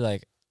gonna be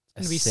like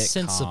It's gonna be sitcom.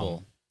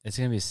 sensible. It's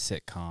gonna be a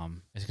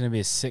sitcom. It's gonna be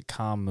a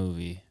sitcom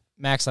movie.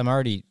 Max, I'm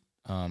already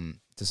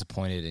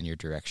disappointed in your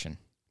direction.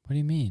 What do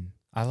you mean?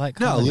 I like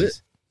No,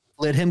 comedies.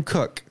 Let him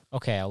cook.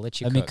 Okay, I'll let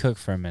you Let cook. me cook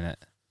for a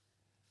minute.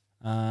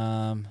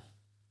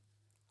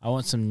 I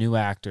want some new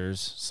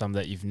actors, some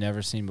that you've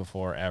never seen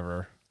before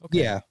ever. Okay.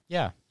 Yeah.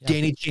 Yeah.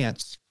 Danny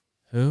Chance.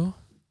 Who?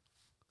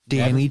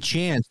 Danny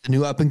Chance, the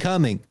new up and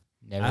coming.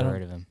 Never I don't-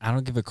 heard of him. I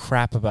don't give a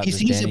crap about He's,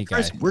 this he's Danny a guy.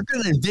 person. We're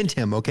gonna invent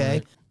him,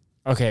 okay?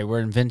 Okay, we're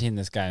inventing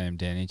this guy named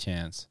Danny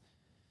Chance,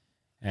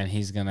 and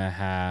he's gonna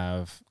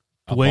have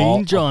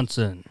Dwayne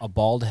Johnson. a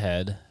bald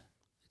head,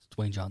 It's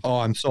Dwayne Johnson. Oh,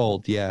 I'm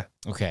sold. Yeah.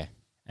 Okay.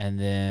 and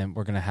then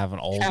we're gonna have an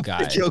old Half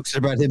guy. the jokes are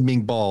about him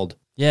being bald.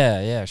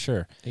 Yeah,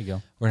 sure. There you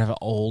go. We're gonna have an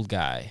old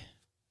guy,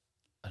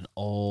 an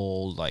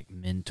old like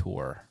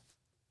mentor,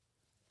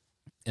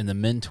 and the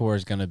mentor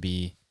is gonna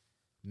be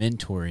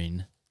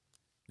mentoring.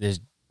 There's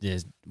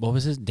what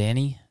was this?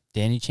 Danny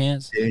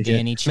Chance.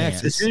 Danny Max,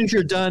 Chance. as soon as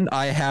you're done,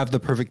 I have the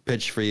perfect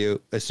pitch for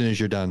you. As soon as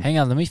you're done, Hang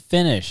on, let me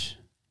finish.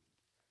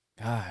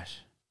 Gosh,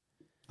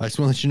 I just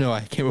want to let you know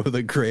I came up with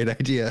a great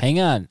idea. Also, hang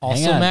on.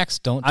 Max,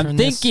 don't turn I'm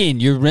this. thinking.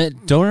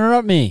 Don't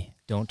interrupt me.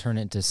 Don't turn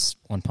it into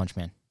One Punch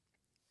Man.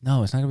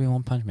 No, it's not gonna be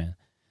One Punch Man.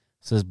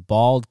 So this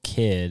bald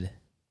kid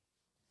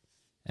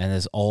and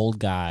this old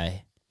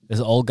guy. This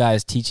old guy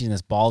is teaching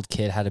this bald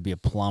kid how to be a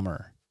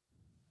plumber.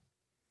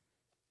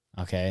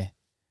 Okay,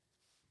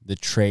 the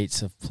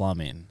traits of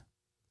plumbing.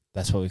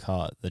 That's what we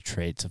call it. The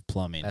traits of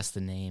plumbing. That's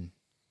the name.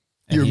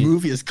 And Your he-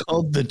 movie is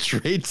called The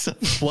Traits of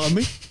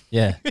Plumbing.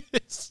 Yeah.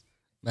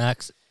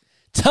 Max,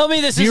 Tell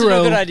me this isn't a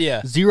Zero. good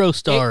idea. 0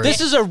 stars. This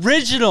is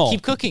original.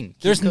 Keep cooking. Keep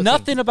There's cooking.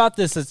 nothing about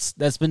this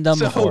that's been done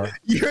So before.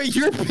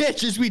 your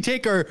pitch is we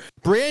take our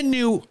brand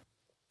new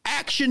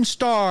action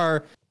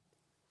star,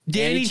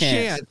 Danny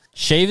Chance,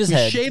 Shave his we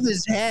head. shave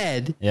his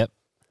head, Yep.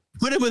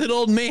 put him with an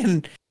old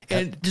man,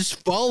 and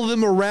just follow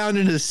them around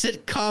in a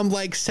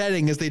sitcom-like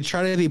setting as they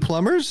try to be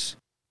plumbers.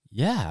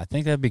 Yeah, I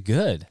think that'd be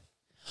good.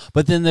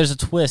 But then there's a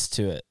twist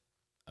to it.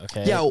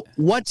 Okay. Yeah,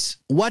 what's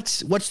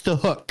the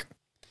hook?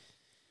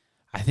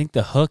 I think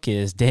the hook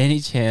is Danny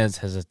Chance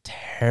has a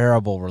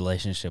terrible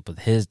relationship with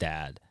his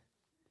dad.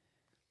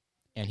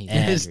 And he's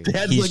And His angry.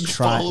 dad's he's like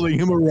trying- following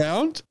him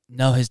around.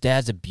 No, his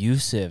dad's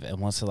abusive and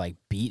wants to like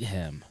beat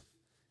him.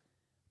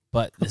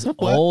 But this What?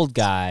 old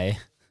guy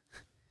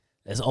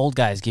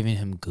is giving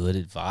him good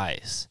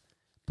advice,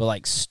 but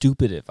like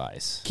stupid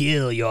advice.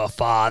 Kill your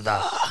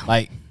father.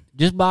 Like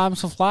just buy him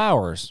some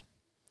flowers.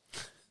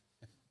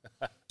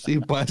 So he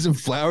buys him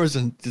flowers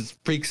and just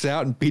freaks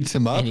out and beats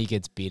him up. And he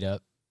gets beat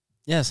up.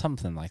 Yeah,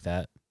 something like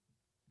that.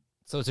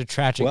 So it's a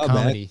tragic Well, man.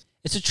 comedy.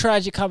 It's a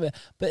tragic comedy,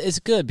 but it's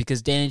good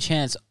because Danny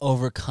Chance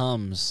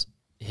overcomes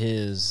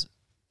his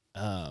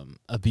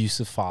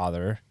abusive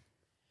father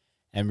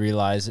and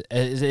realizes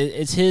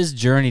it's his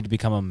journey to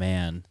become a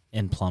man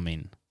in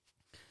plumbing.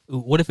 Ooh,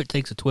 what if it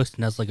takes a twist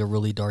and has like a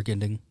really dark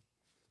ending?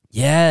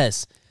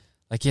 Yes,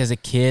 like he has a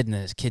kid and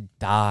his kid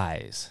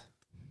dies.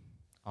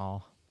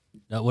 Oh.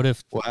 Now, what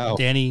if Wow.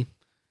 Danny,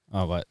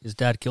 Oh, what? his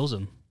dad kills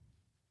him?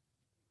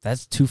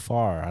 That's too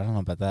far. I don't know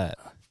about that.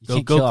 You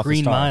can't Go kill off a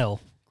Green star. Mile.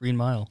 Green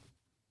Mile.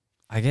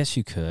 I guess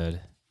you could.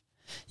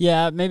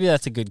 Yeah, maybe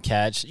that's a good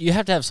catch. You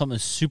have to have something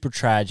super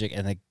tragic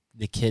and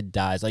the kid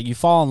dies. Like you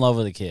fall in love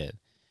with the kid.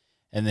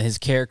 And then his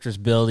character's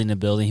building and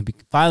building. He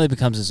finally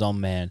becomes his own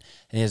man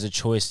and he has a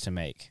choice to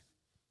make.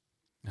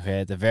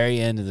 Okay, at the very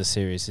end of the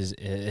series,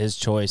 his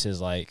choice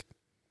is like,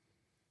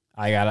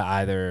 I gotta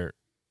either,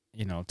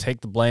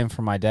 take the blame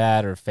for my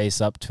dad or face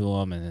up to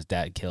him, and his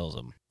dad kills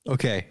him.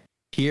 Okay,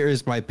 here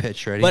is my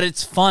pitch. Ready? But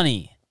it's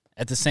funny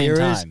at the same Here is-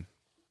 time.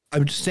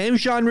 I'm same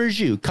genre as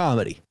you,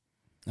 comedy,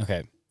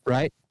 Okay,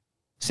 right?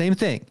 Same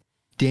thing.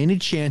 Danny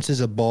Chance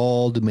is a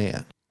bald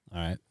man, all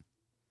right,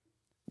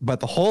 but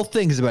the whole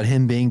thing is about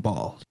him being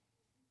bald,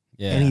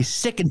 yeah, and he's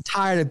sick and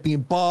tired of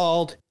being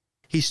bald.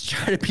 He's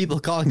tired of people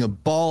calling him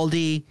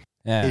baldy.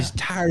 yeah. He's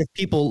tired of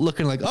people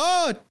looking like,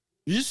 oh,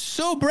 you're just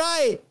so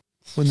bright.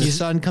 When the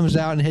sun comes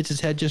out and hits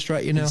his head just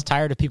right, He's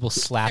tired of people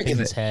slapping of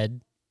his it.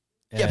 head.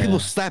 Yeah, people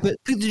slap it.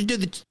 Do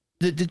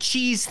the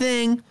cheese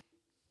thing.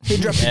 They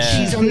drop the Yeah.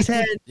 cheese on his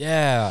head.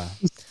 Yeah,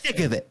 He's sick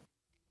of it.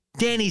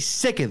 Danny's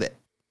sick of it.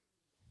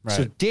 right.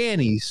 So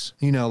Danny's,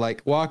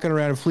 like walking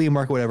around a flea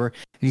market, whatever,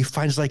 and he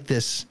finds like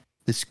this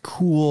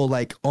cool,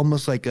 like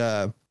almost like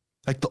the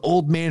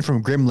old man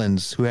from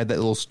Gremlins who had that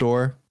little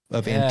store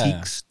of Yeah.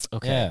 antiques.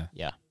 Okay.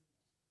 Yeah.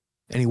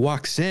 And he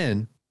walks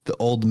in, the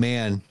old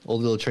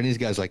little Chinese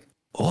guy's like,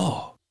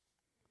 "Oh,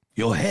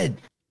 your head,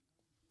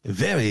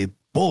 very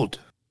bald."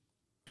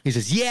 He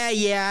says,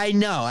 yeah, I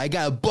know. I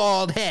got a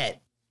bald head.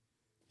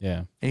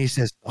 Yeah. And he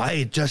says,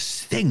 "I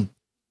just think."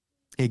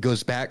 He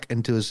goes back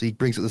into he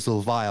brings out this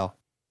little vial.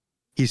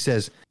 He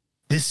says,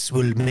 "This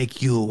will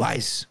make you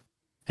wise."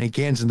 And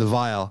he hands in the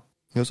vial.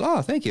 He goes,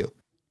 "Oh, thank you."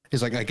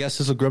 He's like, "I guess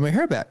this will grow my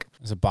hair back."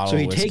 It's a bottle So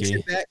he of whiskey. takes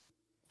it back.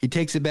 He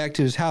takes it back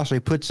to his house. So he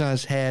puts it on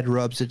his head,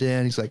 rubs it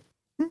in. He's like,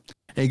 and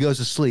he goes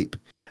to sleep.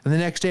 And the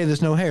next day,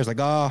 there's no hair. He's like,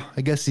 "Oh,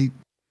 I guess he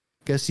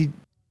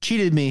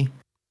cheated me."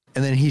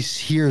 And then he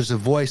hears a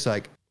voice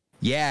like,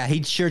 "Yeah,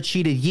 he sure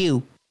cheated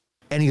you."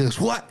 And he goes,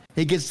 "What?"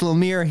 He gets the little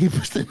mirror. He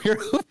puts the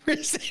mirror over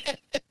his head.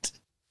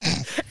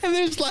 And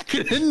there's like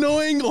an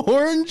annoying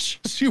orange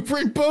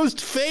superimposed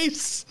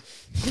face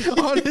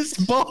on his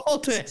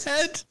bald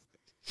head.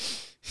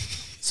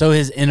 So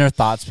his inner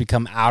thoughts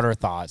become outer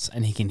thoughts,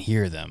 and he can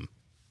hear them.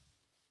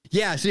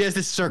 Yeah, so he has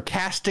this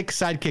sarcastic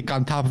sidekick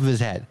on top of his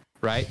head,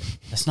 right?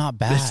 That's not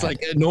bad. This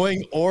like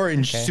annoying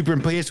orange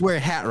superimposed. He has to wear a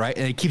hat, right?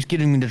 And it keeps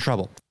getting him into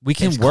trouble. we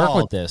can It's work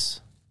called- with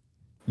this.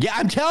 Yeah,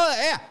 I'm telling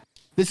you,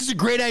 this is a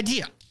great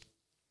idea.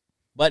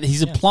 But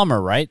he's a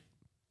plumber, right?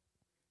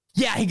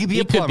 Yeah, he could be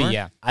He a could plumber. be,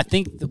 yeah. I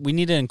think that we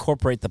need to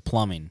incorporate the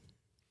plumbing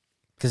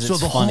because So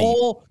it's the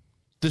funny.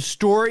 the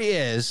story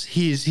is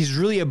he's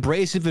really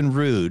abrasive and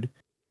rude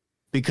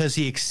because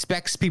he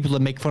expects people to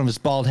make fun of his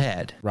bald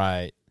head.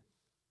 Right.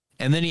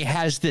 And then he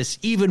has this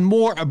even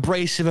more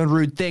abrasive and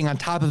rude thing on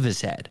top of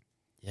his head.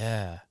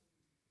 Yeah.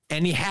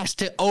 And he has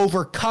to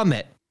overcome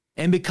it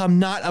and become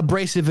not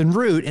abrasive and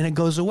rude, and it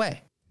goes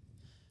away.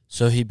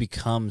 So he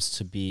becomes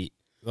to be,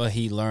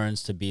 he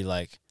learns to be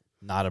like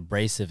not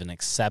abrasive and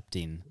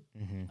accepting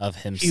of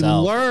He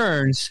himself.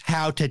 learns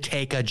how to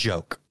take a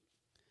joke.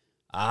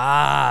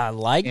 I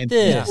like And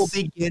this. people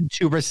begin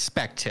to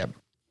respect him.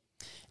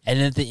 And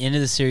at the end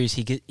of the series,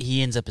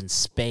 he ends up in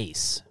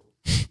space.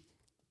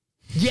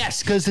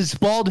 Yes, because his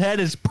bald head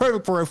is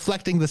perfect for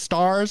reflecting the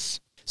stars.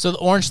 So the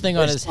orange thing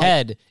on It's his like-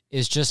 head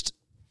is just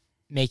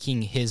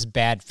making his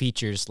bad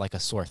features like a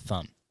sore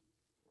thumb.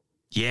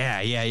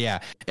 Yeah.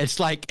 It's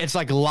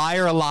like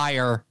Liar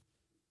Liar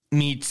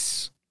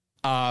meets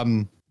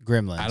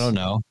Gremlins. I don't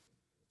know.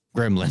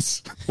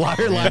 Gremlins.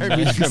 Liar Liar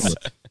meets Gremlins.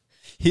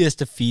 He has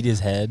to feed his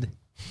head.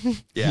 He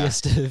Yeah.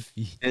 has to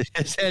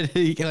His head,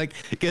 he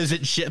goes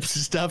it ships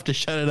and stuff to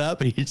shut it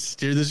up, and he just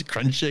hears this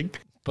crunching.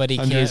 but he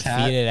Under can't his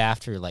hat. feed it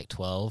after like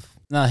 12.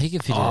 No, he can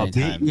feed it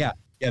anytime. Yeah.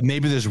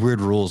 Maybe there's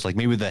weird rules. Like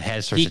maybe the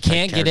head starts He to take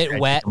can't get it territory,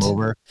 wet. take him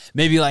over.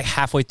 Maybe like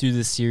halfway through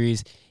the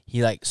series,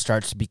 he like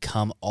starts to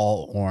become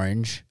all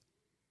orange.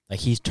 Like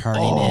he's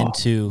turning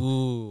into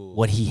Ooh.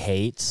 what he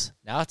hates.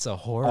 Now it's a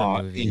horror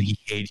And movie.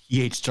 he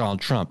hates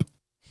Donald Trump.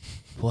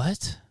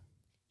 What?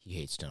 He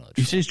hates Donald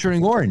You Trump. say he's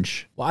turning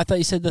orange. Well, I thought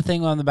you said the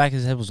thing on the back of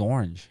his head was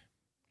orange.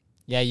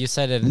 Yeah, you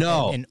said it.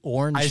 No. An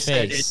orange I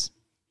said face.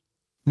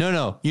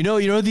 No. You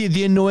know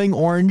the annoying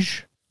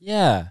orange?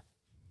 Yeah.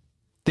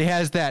 They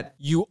has that.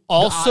 You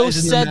also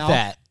eyes in their said mouth.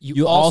 that.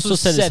 You also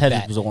said his head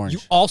that. was orange. You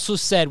also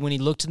said when he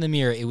looked in the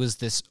mirror, it was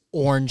this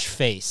orange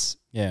face.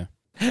 Yeah.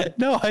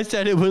 No, I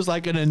said it was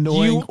like an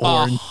annoying You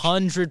orange.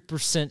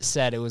 100%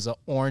 said it was an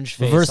orange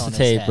face. Reverse on the his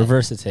tape. head.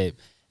 Reverse the tape.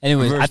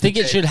 Anyways, I think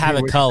it should have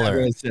a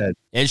color.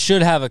 It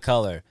should have a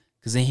color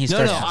because then he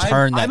starts to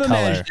turn I'm that color.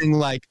 imagining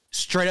like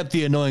straight up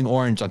the annoying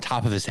orange on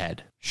top of his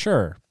head.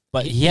 Sure,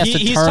 but he has to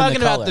turn He's the talking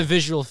color. about the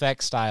visual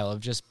effects style of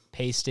just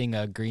pasting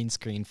a green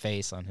screen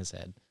face on his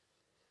head.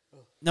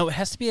 No, it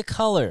has to be a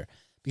color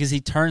because he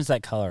turns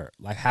that color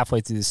like halfway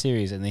through the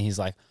series, and then he's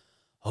like,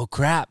 "Oh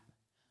crap,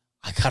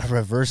 I gotta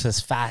reverse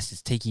as fast.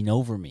 It's taking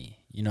over me."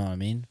 You know what I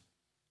mean?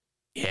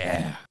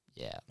 Yeah.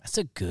 Yeah. That's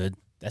a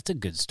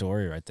good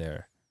story right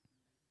there.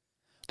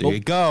 There you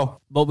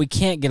go. But we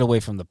can't get away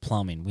from the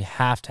plumbing. We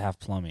have to have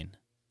plumbing.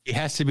 It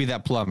has to be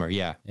that plumber.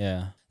 Yeah.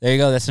 Yeah, there you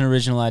go. That's an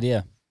original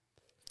idea.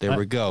 There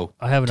we go.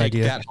 I have an Take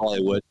idea. that,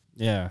 Hollywood.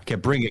 Yeah, Okay,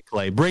 bring it,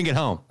 Clay. Bring it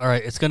home. All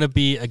right, it's going to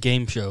be a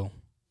game show.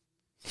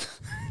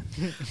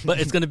 But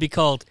it's going to be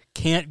called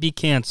Can't Be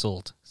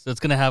Canceled. So it's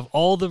going to have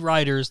all the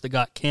writers that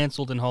got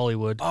canceled in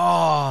Hollywood.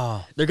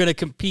 Oh, They're going to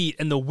compete,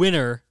 and the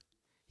winner,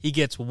 he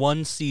gets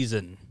one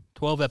season,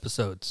 12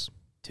 episodes.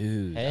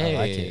 dude, I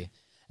like Hey. it.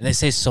 And they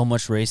say so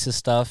much racist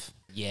stuff.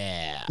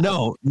 Yeah.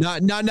 No,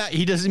 not.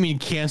 He doesn't mean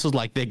canceled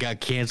like they got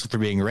canceled for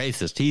being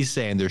racist. He's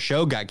saying their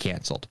show got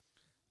canceled.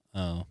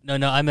 Oh, No,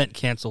 I meant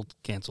canceled.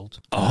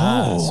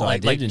 Ah, so I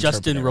like did interpret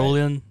Justin it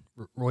right.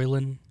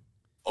 Roiland.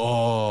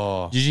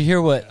 Oh. Did you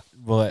hear what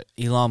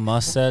Elon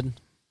Musk said?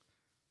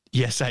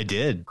 Yes, I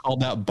did.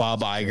 Called out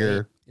Bob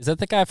Iger. Is that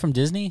the guy from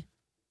Disney?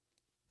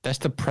 That's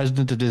the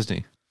president of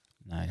Disney.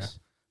 Nice.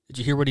 Did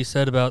you hear what he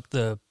said about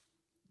the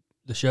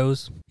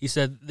shows? He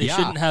said they Yeah.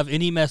 shouldn't have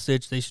any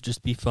message. They should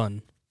just be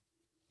fun.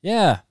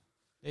 Yeah.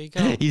 There you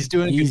go. He's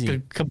doing Easy. a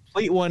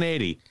complete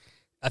 180.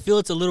 I feel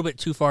it's a little bit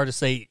too far to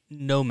say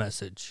no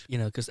message,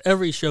 because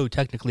every show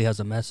technically has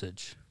a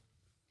message.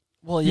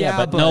 Well, yeah, Yeah,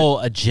 but but- no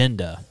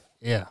agenda.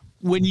 Yeah.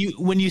 when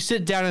you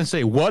sit down and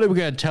say, what are we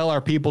going to tell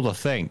our people to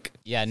think?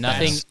 Yeah,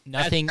 nothing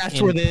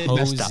that's where they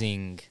messed up.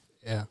 imposing.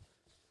 Yeah.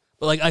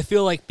 But like I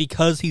feel like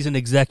because he's an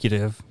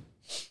executive,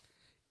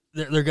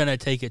 they're gonna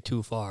take it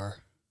too far.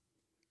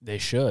 They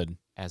should.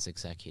 As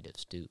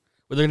executives do.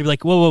 Where they're gonna be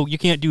like, whoa, you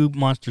can't do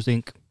Monsters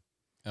Inc.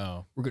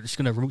 Oh. We're just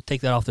gonna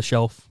take that off the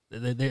shelf.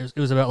 It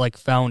was about like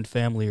found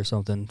family or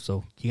something,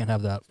 so you can't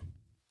have that.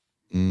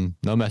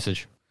 No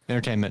message.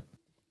 Entertainment.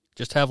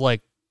 Just have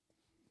like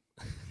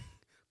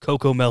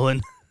Coco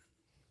Melon.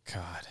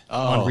 God.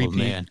 Oh, repeat.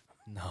 man.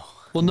 No.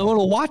 Well, no one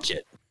will watch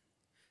it.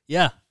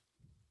 Yeah.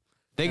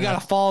 They got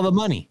to follow the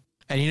money.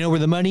 And you know where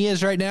the money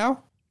is right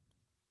now?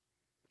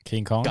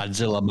 King Kong?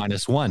 Godzilla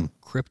 -1.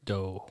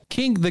 Crypto.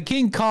 The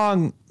King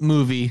Kong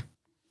movie,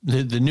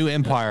 the new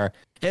Empire,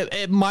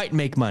 it might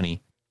make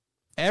money.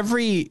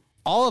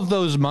 All of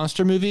those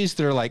monster movies,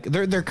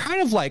 they're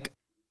kind of like,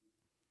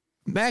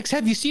 Max,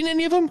 have you seen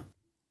any of them?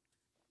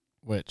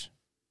 Which?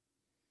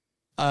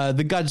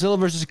 The Godzilla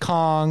versus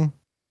Kong.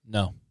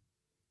 No.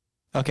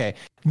 Okay.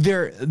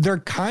 They're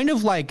kind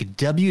of like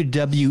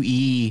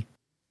WWE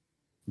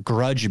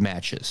grudge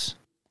matches.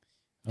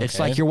 It's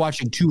Okay. like you're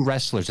watching two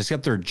wrestlers,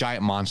 except they're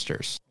giant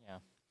monsters. Yeah.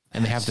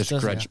 And they have this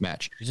Doesn't- grudge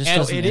match. It just And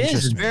doesn't it is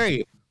interest me.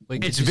 very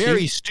Wait, it's did you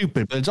very see-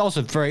 stupid, but it's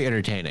also very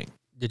entertaining.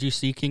 Did you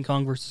see King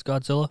Kong versus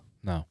Godzilla?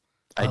 No.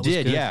 I was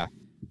did, good. yeah.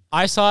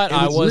 I saw it. It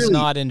I was was really-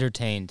 not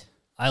entertained.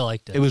 I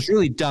liked it. It was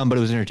really dumb, but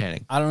it was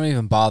entertaining. I don't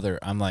even bother.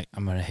 I'm like,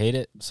 I'm going to hate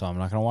it, so I'm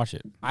not going to watch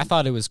it. I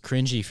thought it was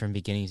cringy from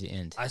beginning to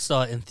end. I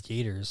saw it in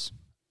theaters.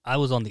 I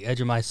was on the edge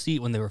of my seat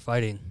when they were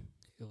fighting.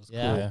 It was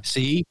Yeah. cool.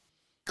 See?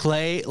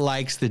 Clay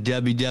likes the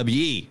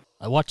WWE.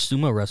 I watched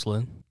sumo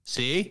wrestling.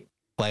 See?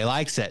 Clay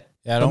likes it.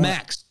 Yeah, I But don't.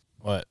 Max,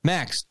 What?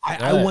 I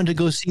Right. wanted to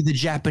go see the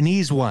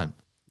Japanese one.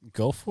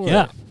 Go for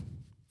Yeah. it.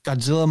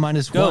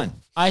 Godzilla Go. -1.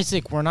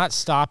 Isaac, we're not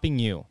stopping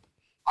you.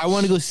 I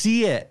want to go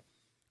see it.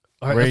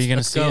 All right, Where are you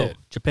let's- gonna let's see go.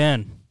 it?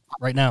 Japan,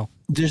 right now.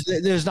 There's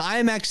the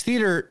IMAX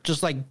theater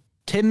just like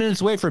 10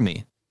 minutes away from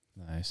me.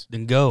 Nice.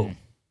 Then go.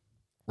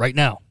 Right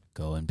now.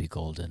 Go and be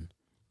golden.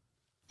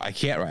 I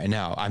can't right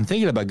now. I'm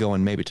thinking about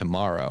going maybe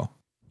tomorrow,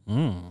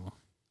 Mm.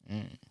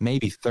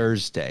 maybe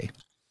Thursday.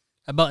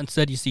 How about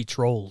instead you see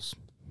Trolls?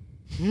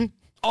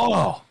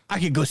 Oh, I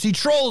could go see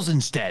Trolls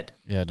instead.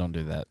 Yeah, don't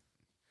do that.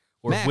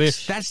 Or Max,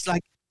 Wish?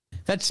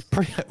 that's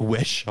pretty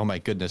Wish. Oh my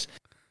goodness.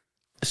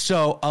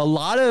 So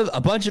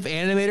a bunch of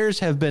animators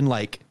have been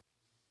like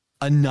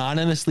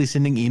anonymously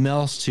sending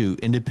emails to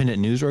independent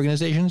news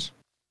organizations.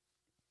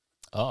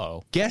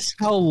 Uh-oh. Guess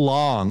how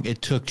long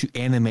it took to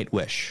animate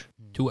Wish?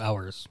 2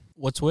 hours.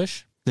 What's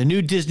Wish? The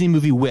new Disney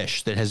movie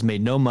Wish that has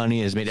made no money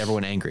and has made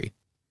everyone angry.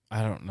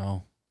 I don't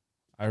know.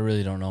 I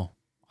really don't know.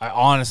 I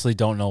honestly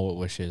don't know what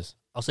Wish is.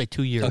 I'll say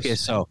 2 years. Okay,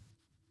 so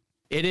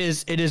it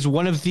is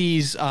one of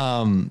these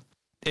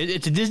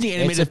it's a Disney It's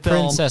animated a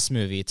film. princess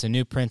movie. It's a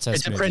new princess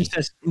It's a movie.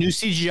 princess, new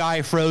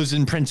CGI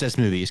frozen princess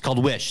movie. It's called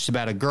Wish. It's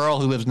about a girl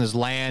who lives in this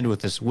land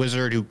with this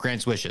wizard who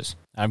grants wishes.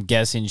 I'm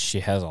guessing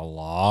she has a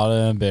lot of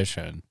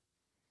ambition.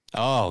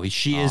 Oh,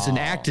 she is an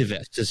Oh.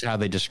 activist, is how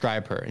they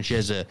describe her. And she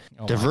has a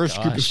Oh my diverse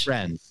group of gosh.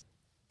 friends.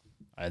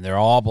 And they're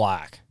all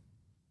black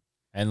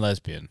and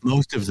lesbian.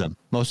 Most of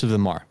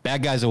them are.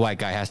 Bad guy's a white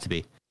guy, has to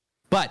be.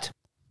 But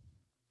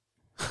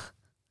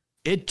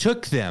it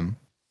took them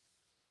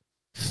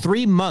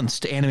 3 months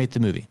to animate the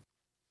movie.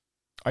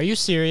 Are you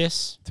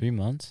serious? 3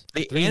 months.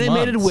 They 3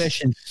 animated months.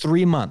 Wish in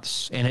 3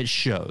 months, and it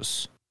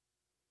shows.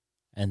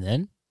 And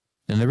then?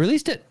 And they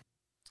released it.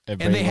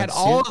 Everybody And they had wants to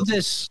see all it? of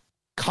this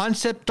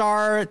concept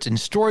art and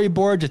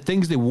storyboards of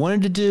things they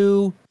wanted to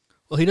do.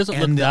 Well, he doesn't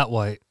look And that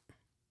white.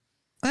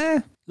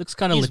 Looks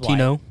kind of He's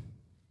Latino.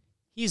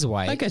 He's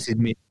white. I guess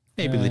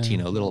maybe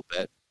Latino a little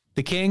bit.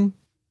 The King,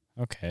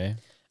 Okay.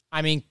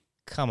 I mean,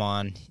 come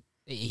on.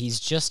 He's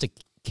just a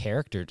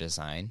character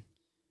design.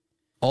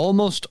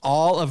 almost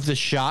all of the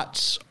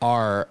shots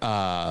are,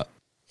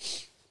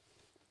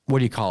 what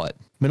do you call it?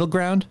 Middle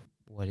ground?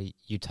 What are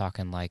you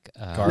talking like?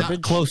 Garbage?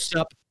 Not close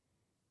up.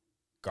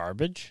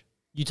 Garbage?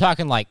 You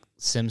talking like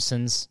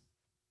Simpsons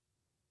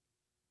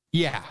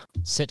Yeah.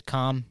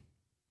 sitcom?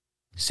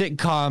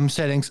 Sitcom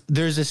settings.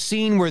 There's a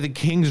scene where the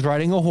king's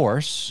riding a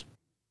horse,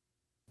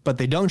 but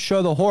they don't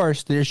show the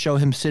horse. They just show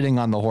him sitting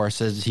on the horse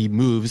as he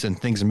moves and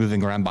things are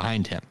moving around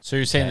behind him. So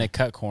you're saying Okay. they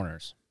cut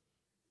corners?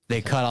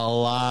 They cut a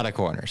lot of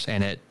corners,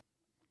 and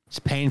it's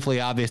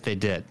painfully obvious they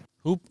did.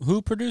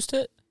 Who produced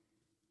it?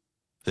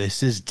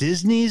 This is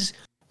Disney's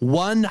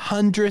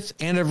 100th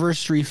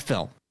anniversary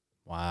film,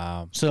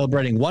 Wow.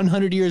 celebrating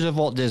 100 years of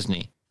Walt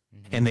Disney.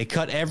 And they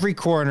cut every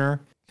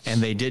corner,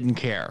 and they didn't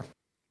care.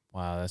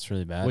 Wow, that's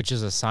really bad. Which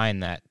is a sign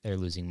that they're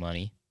losing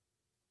money.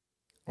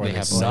 Or They they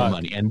have no suck.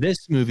 money. And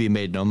this movie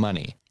made no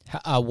money.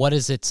 What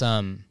is its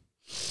how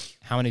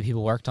many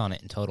people worked on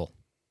it in total?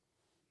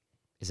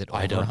 Is it over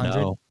I don't 100?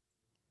 know.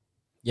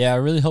 Yeah, I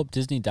really hope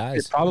Disney It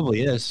dies.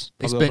 probably is.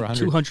 They Probably over spent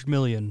 100. 200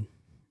 million.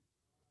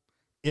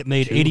 It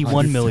made 200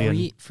 81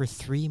 million. For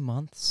 3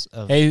 months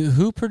of Hey,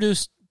 who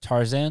produced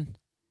Tarzan?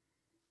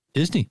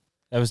 Disney.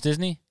 That was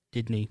Disney?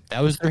 didn't he?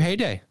 That was their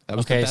heyday. That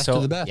was Okay, the best so-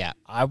 of the best. Yeah.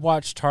 I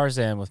watched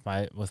Tarzan with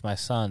my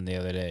son the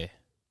other day,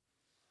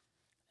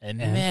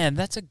 and And? man,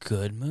 that's a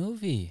good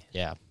movie.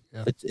 Yeah.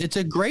 It's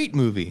a great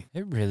movie.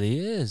 It really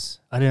is.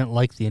 I didn't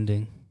like the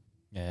ending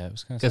Yeah, it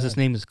was kind of because his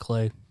name is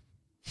Clay.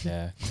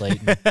 Yeah,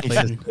 Clayton. He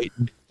says,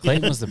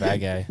 Clayton was the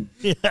bad guy.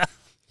 Yeah,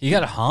 He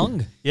got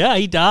hung, yeah,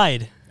 he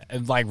died.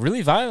 and, like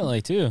really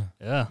violently too.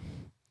 Yeah,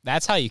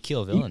 That's how you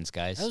kill villains,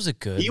 guys. That was a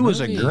good. he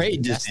was a movie.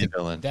 great That's Disney the-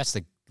 villain. That's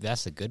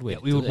the good way. yeah.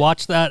 to We do would it.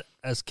 watch that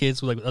as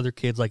kids, with like other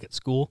kids, like at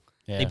school.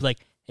 Yeah. They'd be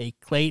like, "Hey,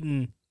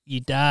 Clayton, you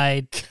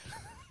died."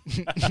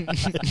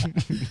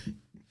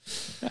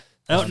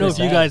 I don't know if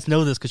you sad. guys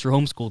know this because you're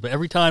homeschooled, but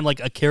every time like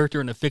a character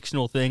in a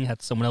fictional thing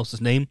had someone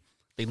else's name,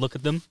 they look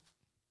at them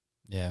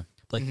Yeah,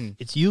 like, Mhm.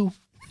 "It's you."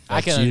 I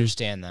That's can you.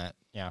 understand that.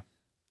 Yeah.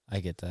 I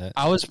get that.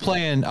 I was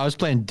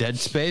playing Dead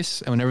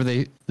Space, and whenever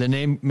the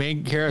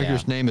main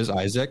character's name is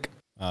Isaac,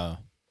 Oh,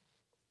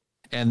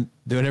 and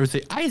they would never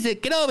say,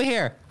 "Isaac, get over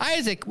here!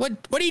 Isaac, what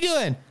are you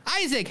doing?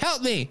 Isaac,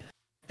 help me!"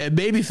 It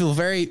made me feel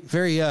very made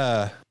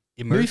me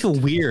Immersed. feel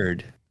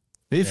weird.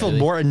 Made me feel Really?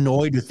 more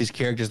annoyed with these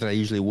characters than I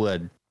usually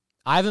would.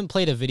 I haven't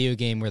played a video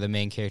game where the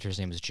main character's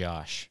name is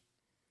Josh.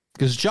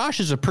 Because Josh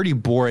is a pretty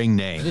boring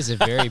It name. is a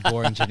very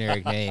boring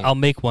generic name. I'll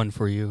make one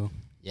for you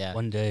Yeah.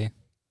 one day.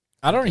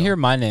 I don't go. hear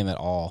my name at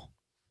all,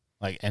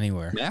 like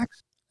anywhere.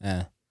 Max?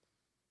 Yeah.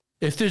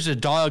 If there's a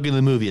dog in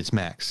the movie, it's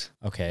Max.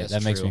 Okay, That's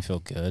that makes true. me feel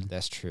good.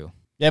 That's true.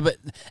 Yeah, but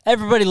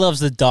everybody loves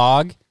the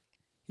dog.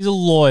 He's a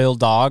loyal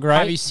dog, right?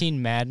 Have you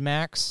seen Mad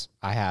Max?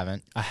 I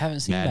haven't. I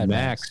haven't seen Mad Mad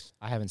Max.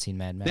 I haven't seen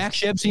Mad Max.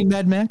 Max, you have seen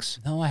Mad Max?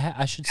 No,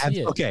 I should see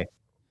it. Okay.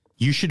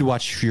 You should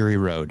watch Fury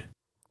Road.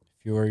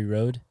 Fury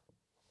Road.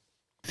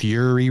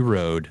 Fury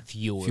Road.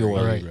 Fury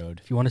All right.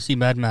 Road. If you want to see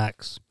Mad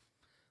Max,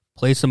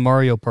 play some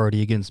Mario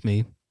Party against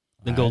me.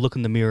 Then go Alright. look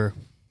in the mirror.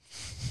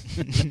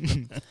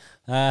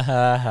 Ha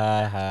ha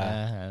ha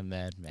ha.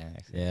 Mad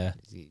Max. Yeah.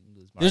 There's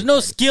There's no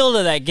skill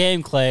to that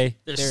game, Clay.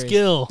 There's There is-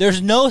 skill.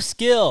 There's no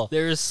skill.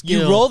 There's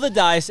skill. You roll the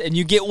dice and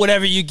you get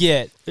whatever you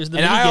get. There's the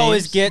and I mini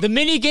always games, get. The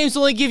mini games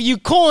only give you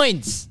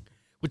coins.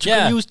 which you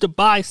Yeah. can use to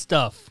buy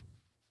stuff.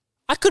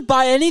 I could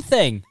buy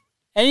anything.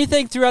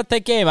 Anything throughout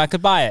that game, I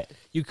could buy it.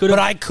 You could, But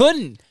I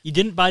couldn't. You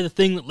didn't buy the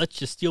thing that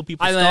lets you steal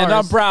people's I stars. land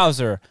on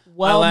browser.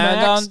 Well, I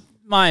land Max, on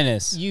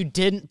minus. You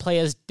didn't play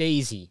as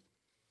Daisy.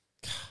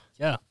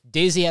 Yeah,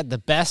 Daisy had the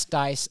best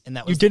dice, and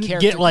that was you didn't the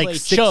character get like Clay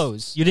six.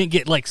 chose. You didn't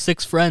get like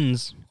 6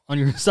 friends on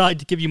your side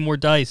to give you more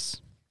dice.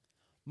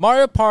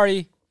 Mario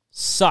Party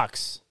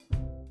sucks.